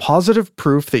for positive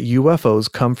proof that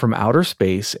UFOs come from outer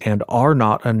space and are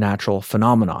not a natural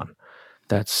phenomenon.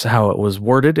 That's how it was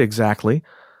worded exactly,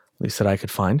 at least that I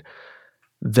could find.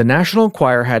 The National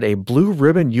Enquirer had a blue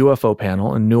ribbon UFO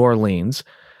panel in New Orleans,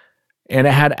 and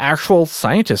it had actual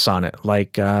scientists on it,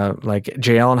 like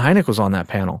J. Allen Hynek was on that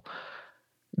panel.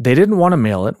 They didn't want to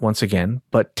mail it, once again,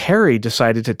 but Terry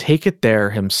decided to take it there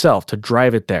himself, to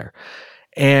drive it there.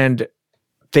 And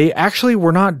they actually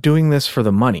were not doing this for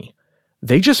the money.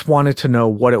 They just wanted to know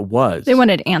what it was. They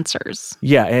wanted answers.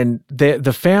 Yeah, and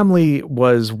the family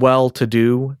was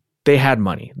well-to-do. They had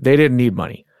money. They didn't need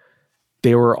money.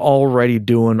 They were already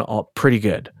doing pretty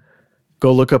good.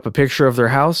 Go look up a picture of their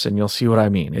house and you'll see what I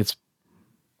mean. It's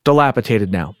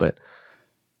dilapidated now, but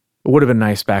it would have been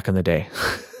nice back in the day.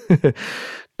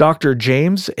 Dr.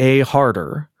 James A.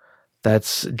 Harder.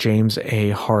 That's James A.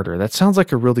 Harder. That sounds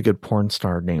like a really good porn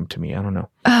star name to me. I don't know.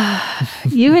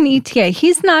 You and ETA.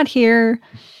 He's not here.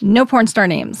 No porn star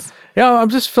names. Yeah, I'm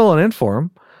just filling in for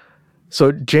him.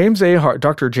 So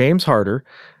Dr. James Harder,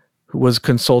 who was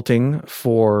consulting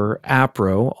for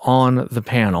APRO on the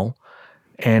panel,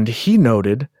 and he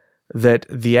noted that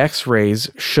the X-rays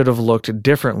should have looked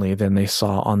differently than they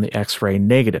saw on the X-ray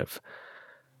negative.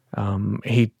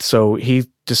 He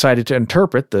decided to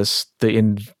interpret the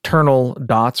internal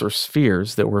dots or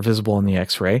spheres that were visible in the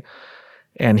X-ray,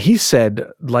 And he said,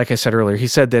 like I said earlier, he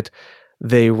said that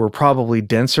they were probably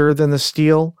denser than the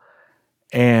steel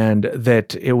and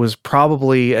that it was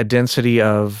probably a density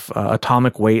of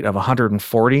atomic weight of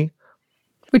 140.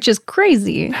 Which is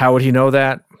crazy. How would he know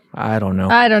that? I don't know.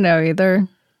 I don't know either.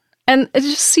 And it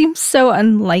just seems so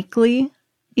unlikely,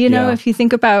 if you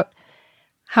think about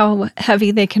how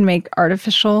heavy they can make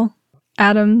artificial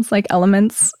atoms, like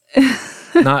elements.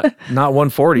 Not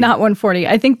 140. Not 140.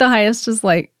 I think the highest is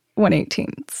like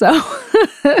 118. So.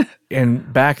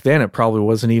 And back then, it probably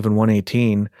wasn't even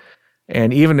 118.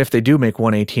 And even if they do make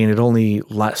 118, it only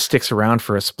sticks around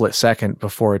for a split second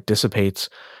before it dissipates.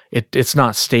 It's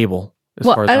not stable.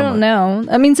 Well, I don't know.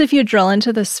 That means if you drill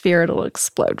into the sphere, it'll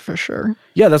explode for sure.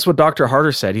 Yeah, that's what Dr.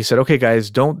 Harder said. He said, okay, guys,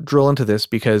 don't drill into this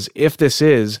because if this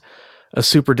is a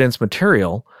super dense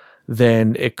material,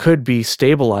 then it could be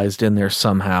stabilized in there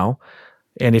somehow.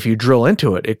 And if you drill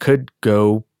into it, it could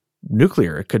go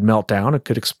nuclear. It could melt down. It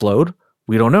could explode.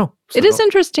 We don't know. So it is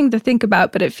interesting to think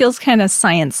about, but it feels kind of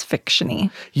science fiction-y.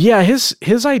 Yeah,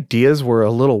 his ideas were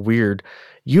a little weird.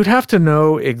 You'd have to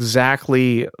know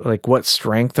exactly like what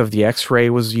strength of the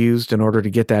X-ray was used in order to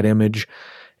get that image.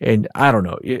 And I don't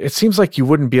know. It seems like you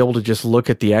wouldn't be able to just look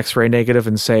at the X-ray negative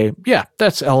and say, yeah,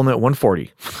 that's element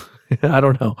 140. I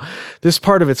don't know. This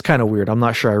part of it's kind of weird. I'm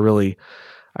not sure I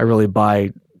really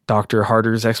buy Dr.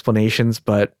 Harder's explanations,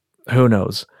 but who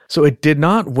knows? So it did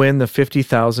not win the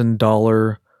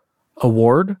 $50,000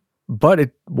 award, but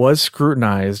it was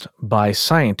scrutinized by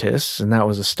scientists, and that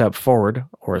was a step forward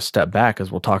or a step back,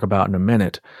 as we'll talk about in a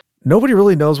minute. Nobody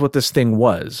really knows what this thing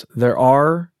was. There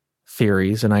are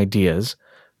theories and ideas.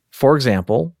 For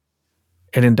example,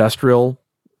 an industrial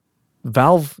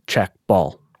valve check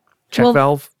ball.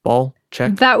 Valve ball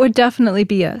check. That would definitely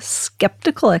be a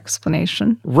skeptical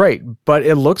explanation. Right, but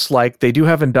it looks like they do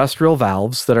have industrial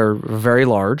valves that are very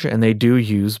large, and they do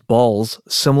use balls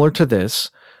similar to this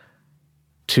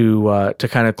to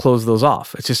kind of close those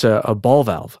off. It's just a ball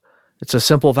valve. It's a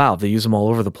simple valve. They use them all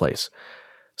over the place.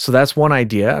 So that's one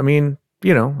idea. I mean,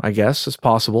 I guess it's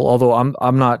possible, although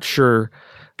I'm not sure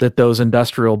that those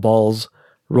industrial balls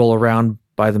roll around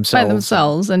by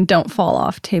themselves. And don't fall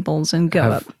off tables and go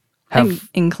up. Have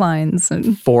inclines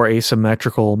and 4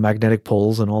 asymmetrical magnetic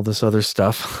poles and all this other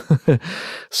stuff.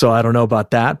 So I don't know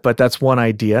about that, but that's one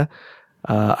idea.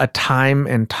 A time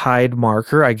and tide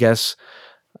marker, I guess,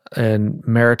 in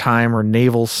maritime or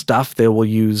naval stuff, they will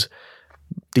use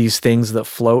these things that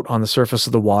float on the surface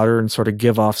of the water and sort of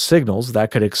give off signals.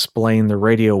 That could explain the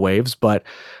radio waves, but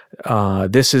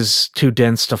this is too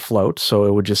dense to float, so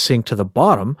it would just sink to the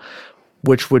bottom,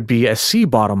 which would be a sea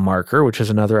bottom marker, which is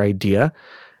another idea.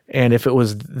 And if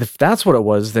that's what it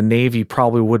was, the Navy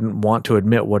probably wouldn't want to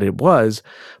admit what it was.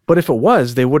 But if it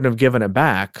was, they wouldn't have given it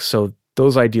back. So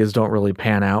those ideas don't really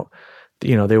pan out.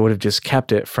 They would have just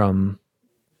kept it from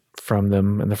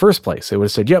them in the first place. They would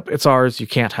have said, yep, it's ours. You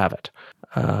can't have it.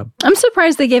 I'm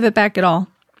surprised they gave it back at all.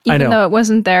 Even though it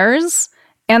wasn't theirs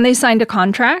and they signed a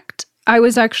contract, I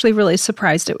was actually really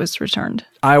surprised it was returned.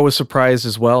 I was surprised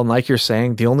as well. And like you're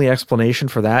saying, the only explanation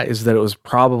for that is that it was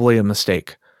probably a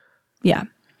mistake. Yeah.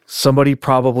 Somebody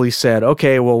probably said,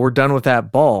 okay, well, we're done with that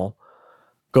ball.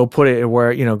 Go put it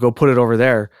where, go put it over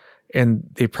there. And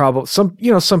they probably, some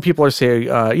people are saying,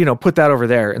 put that over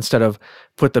there instead of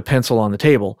put the pencil on the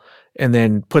table. And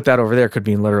then put that over there could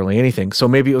mean literally anything. So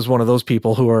maybe it was one of those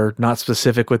people who are not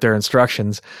specific with their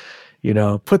instructions.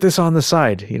 Put this on the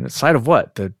side. Side of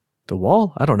what? The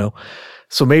wall? I don't know.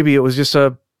 So maybe it was just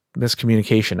a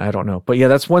miscommunication. I don't know. But yeah,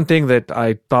 that's one thing that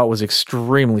I thought was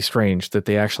extremely strange that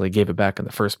they actually gave it back in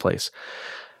the first place.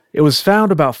 It was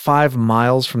found about 5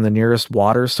 miles from the nearest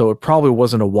water, so it probably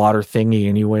wasn't a water thingy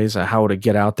anyways. How would it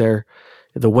get out there?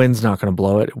 The wind's not going to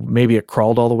blow it. Maybe it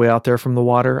crawled all the way out there from the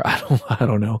water. I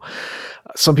don't know.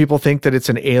 Some people think that it's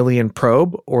an alien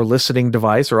probe or listening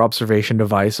device or observation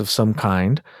device of some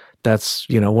kind. That's,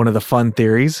 one of the fun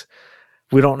theories.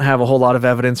 We don't have a whole lot of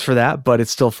evidence for that, but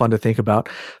it's still fun to think about.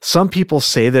 Some people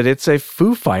say that it's a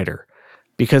Foo Fighter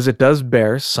because it does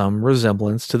bear some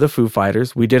resemblance to the Foo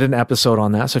Fighters. We did an episode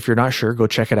on that, so if you're not sure, go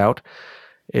check it out.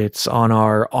 It's on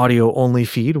our audio-only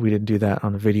feed. We didn't do that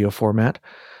on a video format.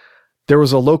 There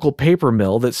was a local paper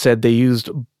mill that said they used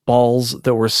balls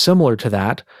that were similar to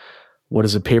that. What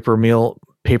does a paper mill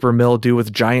do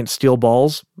with giant steel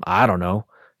balls? I don't know.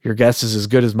 Your guess is as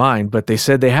good as mine, but they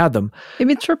said they had them.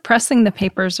 Maybe it's for pressing the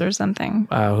papers or something.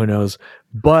 Who knows?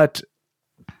 But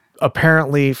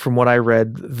apparently, from what I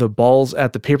read, the balls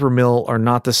at the paper mill are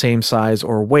not the same size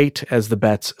or weight as the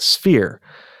Betz sphere.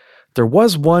 There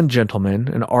was one gentleman,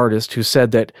 an artist, who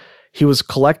said that he was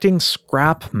collecting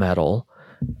scrap metal,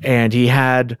 and he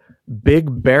had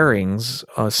big bearings,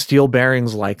 steel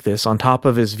bearings like this, on top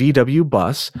of his VW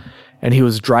bus, and he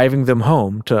was driving them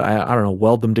home to, I don't know,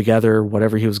 weld them together,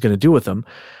 whatever he was going to do with them.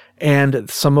 And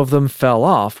some of them fell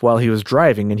off while he was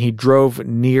driving, and he drove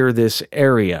near this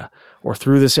area, or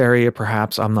through this area,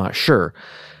 perhaps, I'm not sure.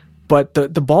 But the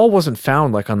ball wasn't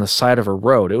found like on the side of a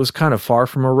road. It was kind of far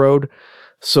from a road.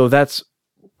 So that's,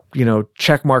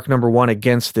 check mark number one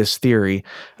against this theory.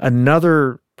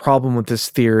 Another problem with this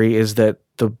theory is that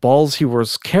the balls he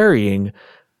was carrying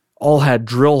all had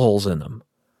drill holes in them.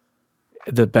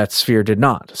 The Betz sphere did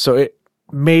not. So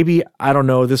maybe, I don't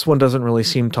know, this one doesn't really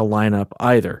seem to line up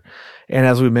either. And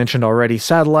as we mentioned already,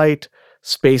 satellite,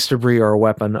 space debris are a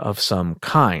weapon of some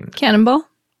kind.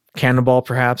 Cannonball,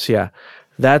 perhaps, yeah.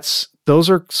 Those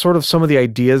are sort of some of the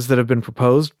ideas that have been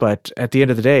proposed, but at the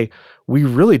end of the day, we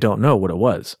really don't know what it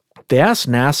was. They asked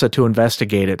NASA to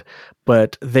investigate it,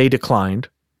 but they declined.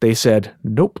 They said,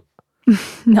 nope.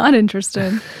 Not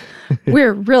interested.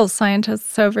 We're real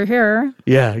scientists over here.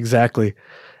 Yeah, exactly.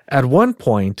 At one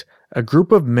point, a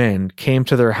group of men came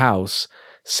to their house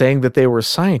saying that they were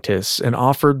scientists and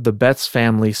offered the Betz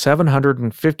family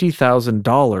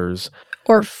 $750,000.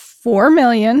 Or $4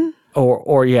 million.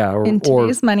 Or in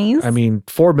today's monies. I mean,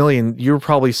 $4 million. You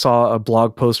probably saw a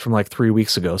blog post from like 3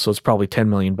 weeks ago, so it's probably $10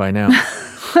 million by now.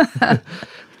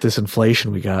 This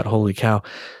inflation we got, holy cow!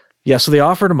 Yeah, so they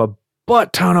offered him a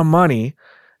butt ton of money,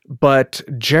 but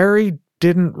Jerry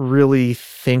didn't really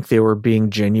think they were being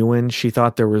genuine. She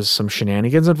thought there was some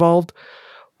shenanigans involved.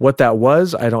 What that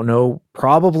was, I don't know.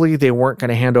 Probably they weren't going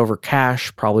to hand over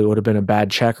cash. Probably would have been a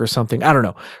bad check or something. I don't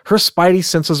know. Her spidey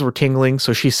senses were tingling,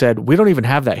 so she said, we don't even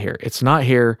have that here. It's not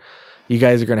here. You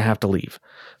guys are going to have to leave.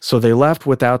 So they left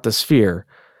without the sphere.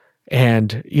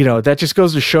 And, that just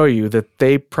goes to show you that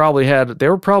they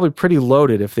were probably pretty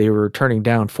loaded if they were turning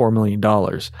down $4 million.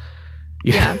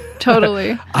 Yeah,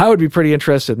 totally. I would be pretty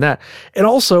interested in that. And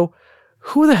also,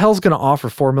 who the hell's going to offer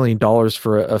 $4 million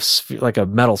for a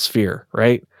metal sphere,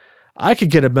 right? I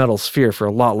could get a metal sphere for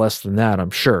a lot less than that,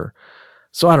 I'm sure.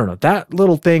 So I don't know. That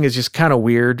little thing is just kind of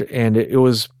weird, and it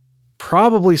was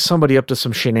probably somebody up to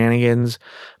some shenanigans,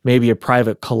 maybe a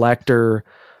private collector,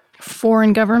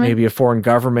 foreign government, maybe a foreign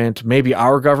government, maybe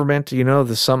our government.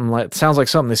 Sounds like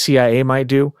something the CIA might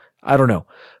do. I don't know,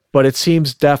 but it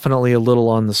seems definitely a little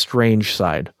on the strange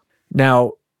side.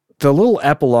 Now, the little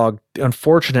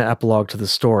unfortunate epilogue to the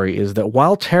story is that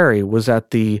while Terry was at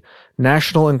the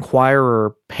National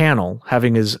Enquirer panel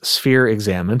having his sphere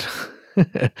examined,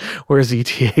 where's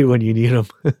ETA when you need him?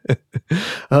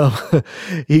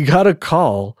 He got a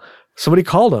call. Somebody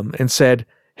called him and said,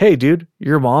 hey, dude,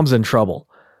 your mom's in trouble.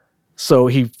 So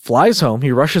he flies home.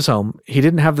 He rushes home. He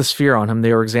didn't have the sphere on him.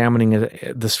 They were examining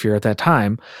the sphere at that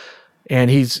time.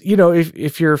 And he's,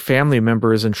 if your family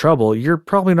member is in trouble, you're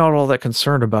probably not all that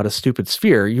concerned about a stupid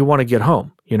sphere. You want to get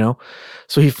home,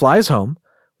 So he flies home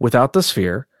without the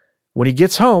sphere. When he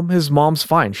gets home, his mom's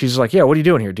fine. She's like, yeah, what are you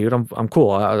doing here, dude? I'm cool.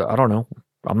 I don't know.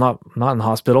 I'm not in the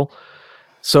hospital.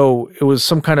 So it was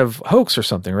some kind of hoax or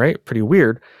something, right? Pretty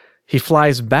weird. He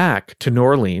flies back to New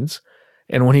Orleans.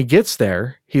 And when he gets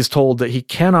there, he's told that he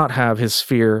cannot have his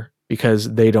sphere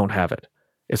because they don't have it.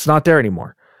 It's not there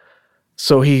anymore.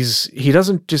 So he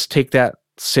doesn't just take that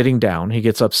sitting down. He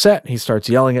gets upset. He starts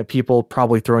yelling at people,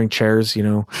 probably throwing chairs,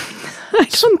 I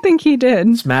don't think he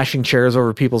did. Smashing chairs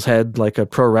over people's head like a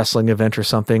pro wrestling event or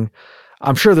something.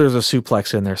 I'm sure there's a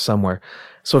suplex in there somewhere.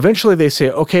 So eventually they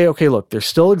say, okay, look, they're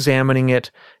still examining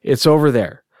it. It's over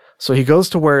there. So he goes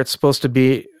to where they're supposed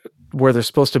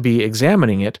to be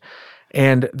examining it.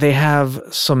 And they have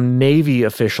some Navy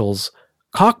officials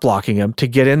cock blocking him to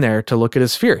get in there to look at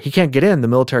his sphere. He can't get in. The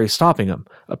military's stopping him,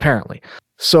 apparently.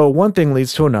 So one thing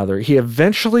leads to another. He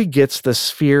eventually gets the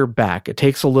sphere back. It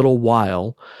takes a little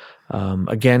while.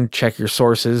 Again, check your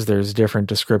sources. There's different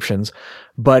descriptions.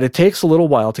 But it takes a little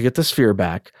while to get the sphere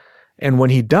back. And when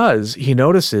he does, he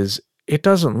notices it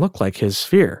doesn't look like his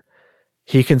sphere.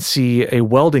 He can see a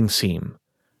welding seam,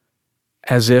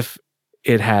 as if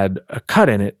it had a cut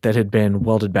in it that had been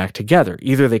welded back together.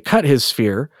 Either they cut his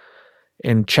sphere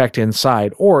and checked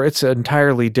inside, or it's an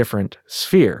entirely different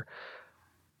sphere.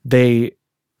 They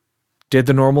did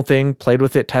the normal thing, played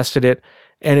with it, tested it,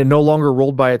 and it no longer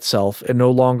rolled by itself. It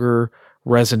no longer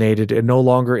resonated. It no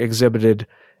longer exhibited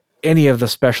any of the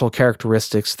special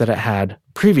characteristics that it had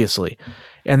previously.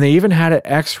 And they even had it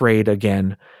x-rayed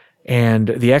again, and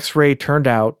the x-ray turned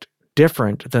out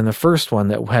different than the first one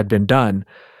that had been done.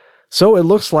 So it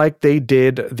looks like they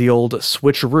did the old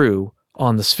switcheroo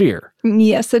on the sphere.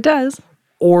 Yes, it does.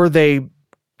 Or they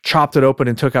chopped it open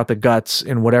and took out the guts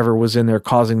and whatever was in there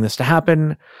causing this to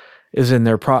happen. is in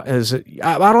their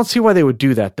I don't see why they would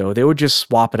do that though. They would just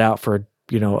swap it out for,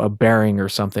 a bearing or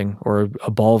something, or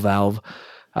a ball valve.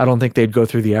 I don't think they'd go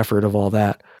through the effort of all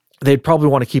that. They'd probably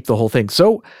want to keep the whole thing.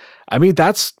 So, I mean,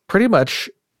 that's pretty much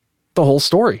the whole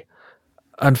story.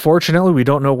 Unfortunately, we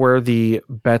don't know where the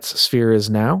Betz sphere is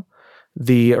now.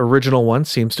 The original one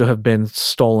seems to have been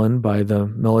stolen by the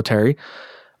military.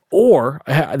 Or,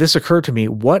 this occurred to me,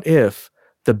 what if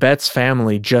the Betz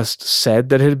family just said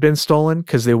that it had been stolen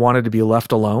because they wanted to be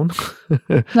left alone?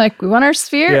 Like, we want our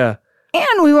sphere, yeah,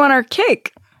 and we want our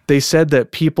cake. They said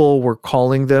that people were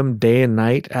calling them day and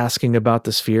night asking about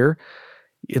the sphere.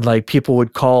 Like, people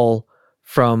would call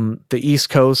from the East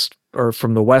Coast or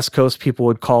from the West Coast. People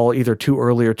would call either too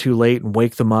early or too late and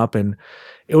wake them up, and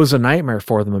it was a nightmare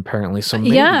for them, apparently. So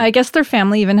maybe, yeah, I guess their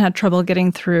family even had trouble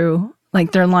getting through.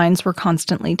 Like, their lines were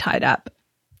constantly tied up.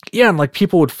 Yeah, and like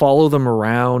people would follow them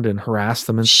around and harass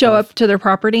them and show stuff. up to their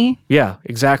property. Yeah,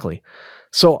 exactly.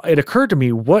 So it occurred to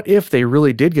me, what if they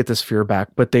really did get the sphere back,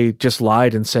 but they just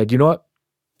lied and said, you know what,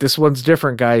 this one's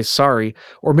different, guys, sorry.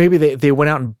 Or maybe they went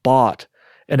out and bought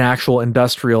an actual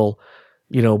industrial,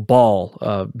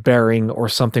 ball bearing or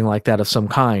something like that of some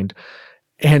kind.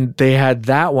 And they had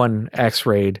that one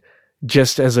x-rayed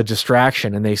just as a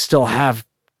distraction, and they still have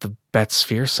the Betz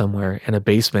sphere somewhere in a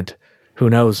basement. Who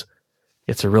knows?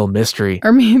 It's a real mystery.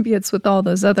 Or maybe it's with all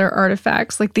those other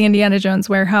artifacts, like the Indiana Jones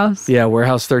warehouse. Yeah,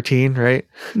 Warehouse 13, right?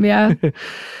 Yeah.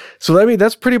 So, I mean,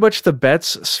 that's pretty much the Betz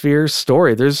sphere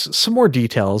story. There's some more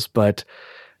details, but,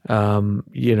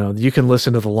 you can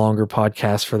listen to the longer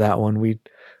podcast for that one. We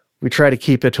try to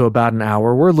keep it to about an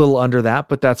hour. We're a little under that,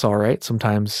 but that's all right.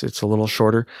 Sometimes it's a little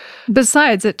shorter.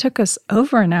 Besides, it took us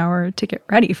over an hour to get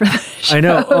ready for the show. I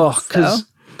know. Because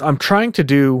I'm trying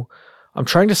to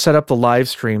set up the live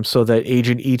stream so that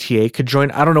Agent ETA could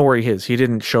join. I don't know where he is. He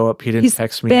didn't show up. He didn't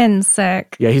text me. He's been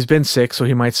sick. Yeah, he's been sick, so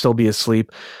he might still be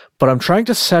asleep. But I'm trying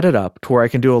to set it up to where I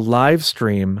can do a live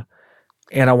stream,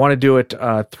 and I want to do it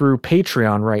through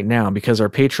Patreon right now because our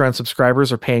Patreon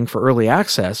subscribers are paying for early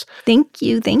access. Thank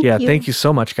you. Yeah, thank you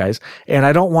so much, guys. And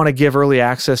I don't want to give early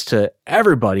access to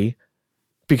everybody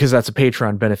because that's a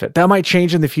Patreon benefit. That might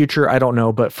change in the future. I don't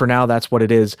know, but for now, that's what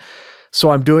it is.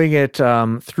 So I'm doing it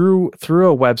through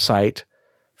a website,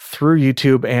 through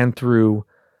YouTube, and through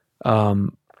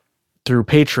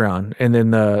Patreon, and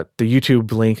then the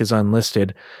YouTube link is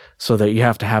unlisted, so that you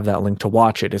have to have that link to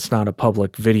watch it. It's not a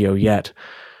public video yet,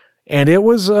 and it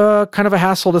was kind of a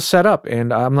hassle to set up,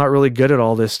 and I'm not really good at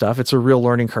all this stuff. It's a real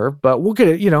learning curve, but we'll get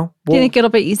it. Do you think it'll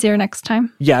be easier next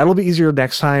time? Yeah, it'll be easier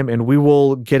next time, and we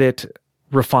will get it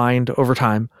refined over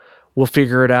time. We'll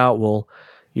figure it out. We'll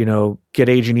get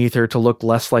Agent Ether to look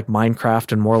less like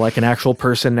Minecraft and more like an actual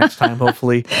person next time,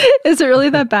 hopefully. Is it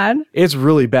really that bad? It's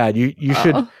really bad. You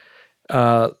should,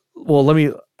 I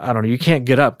don't know, you can't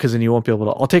get up because then you won't be able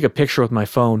to, I'll take a picture with my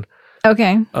phone.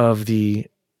 Okay. Of what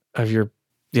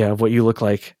you look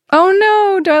like. Oh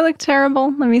no, do I look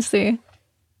terrible? Let me see.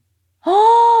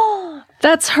 Oh,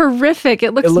 that's horrific.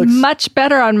 It looks much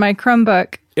better on my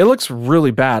Chromebook. It looks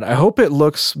really bad. I hope it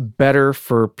looks better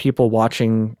for people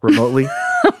watching remotely.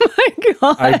 Oh my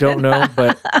God. I don't know,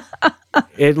 but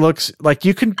it looks like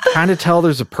you can kind of tell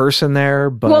there's a person there.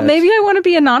 But well, maybe I want to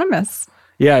be anonymous.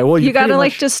 Yeah, well, you got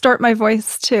to distort my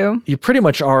voice too. You pretty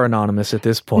much are anonymous at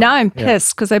this point. Now I'm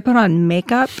pissed because I put on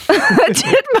makeup. I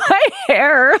did my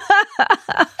hair.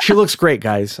 She looks great,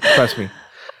 guys. Trust me.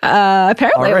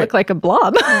 Apparently, I look like a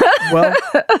blob. Well,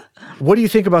 what do you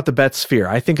think about the Betz sphere?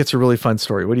 I think it's a really fun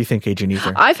story. What do you think, Agent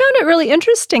Ether? I found it really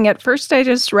interesting. At first, I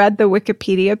just read the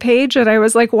Wikipedia page and I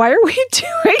was like, why are we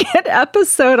doing an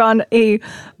episode on a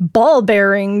ball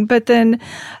bearing? But then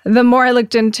the more I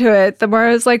looked into it, the more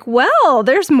I was like, well,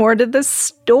 there's more to this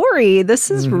story.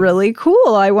 This is really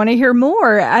cool. I want to hear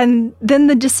more. And then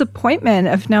the disappointment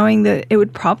of knowing that it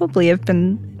would probably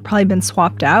been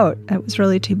swapped out. It was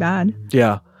really too bad.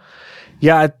 Yeah.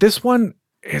 Yeah, this one,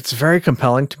 it's very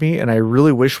compelling to me, and I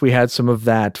really wish we had some of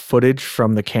that footage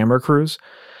from the camera crews.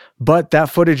 But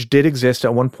that footage did exist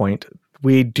at one point.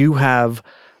 We do have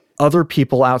other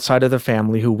people outside of the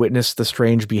family who witnessed the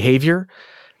strange behavior,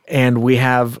 and we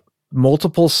have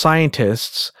multiple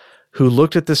scientists who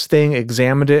looked at this thing,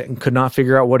 examined it, and could not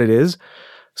figure out what it is.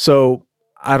 So,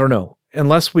 I don't know.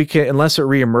 Unless it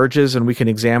reemerges and we can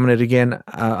examine it again,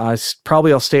 I'll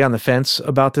stay on the fence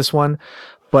about this one.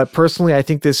 But personally, I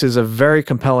think this is a very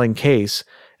compelling case,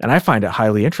 and I find it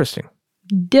highly interesting.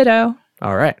 Ditto.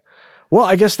 All right. Well,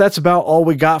 I guess that's about all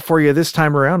we got for you this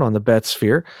time around on the Betz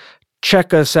sphere.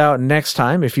 Check us out next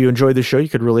time. If you enjoyed the show, you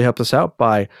could really help us out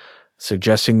by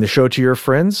suggesting the show to your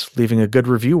friends, leaving a good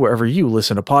review wherever you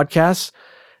listen to podcasts.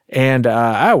 And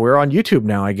we're on YouTube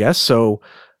now, I guess. So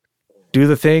do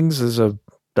the things. There's a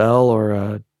bell or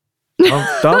a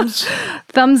thumbs.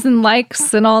 Thumbs and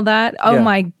likes and all that. Oh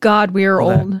my God, we are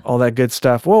old. All that good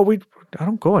stuff. Well, I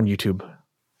don't go on YouTube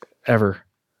ever.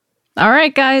 All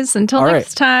right, guys. Until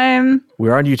next time.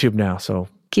 We're on YouTube now, so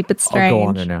keep it strange. I'll go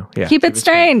on there now. Yeah. Keep it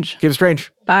strange. Keep it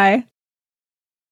strange. Bye.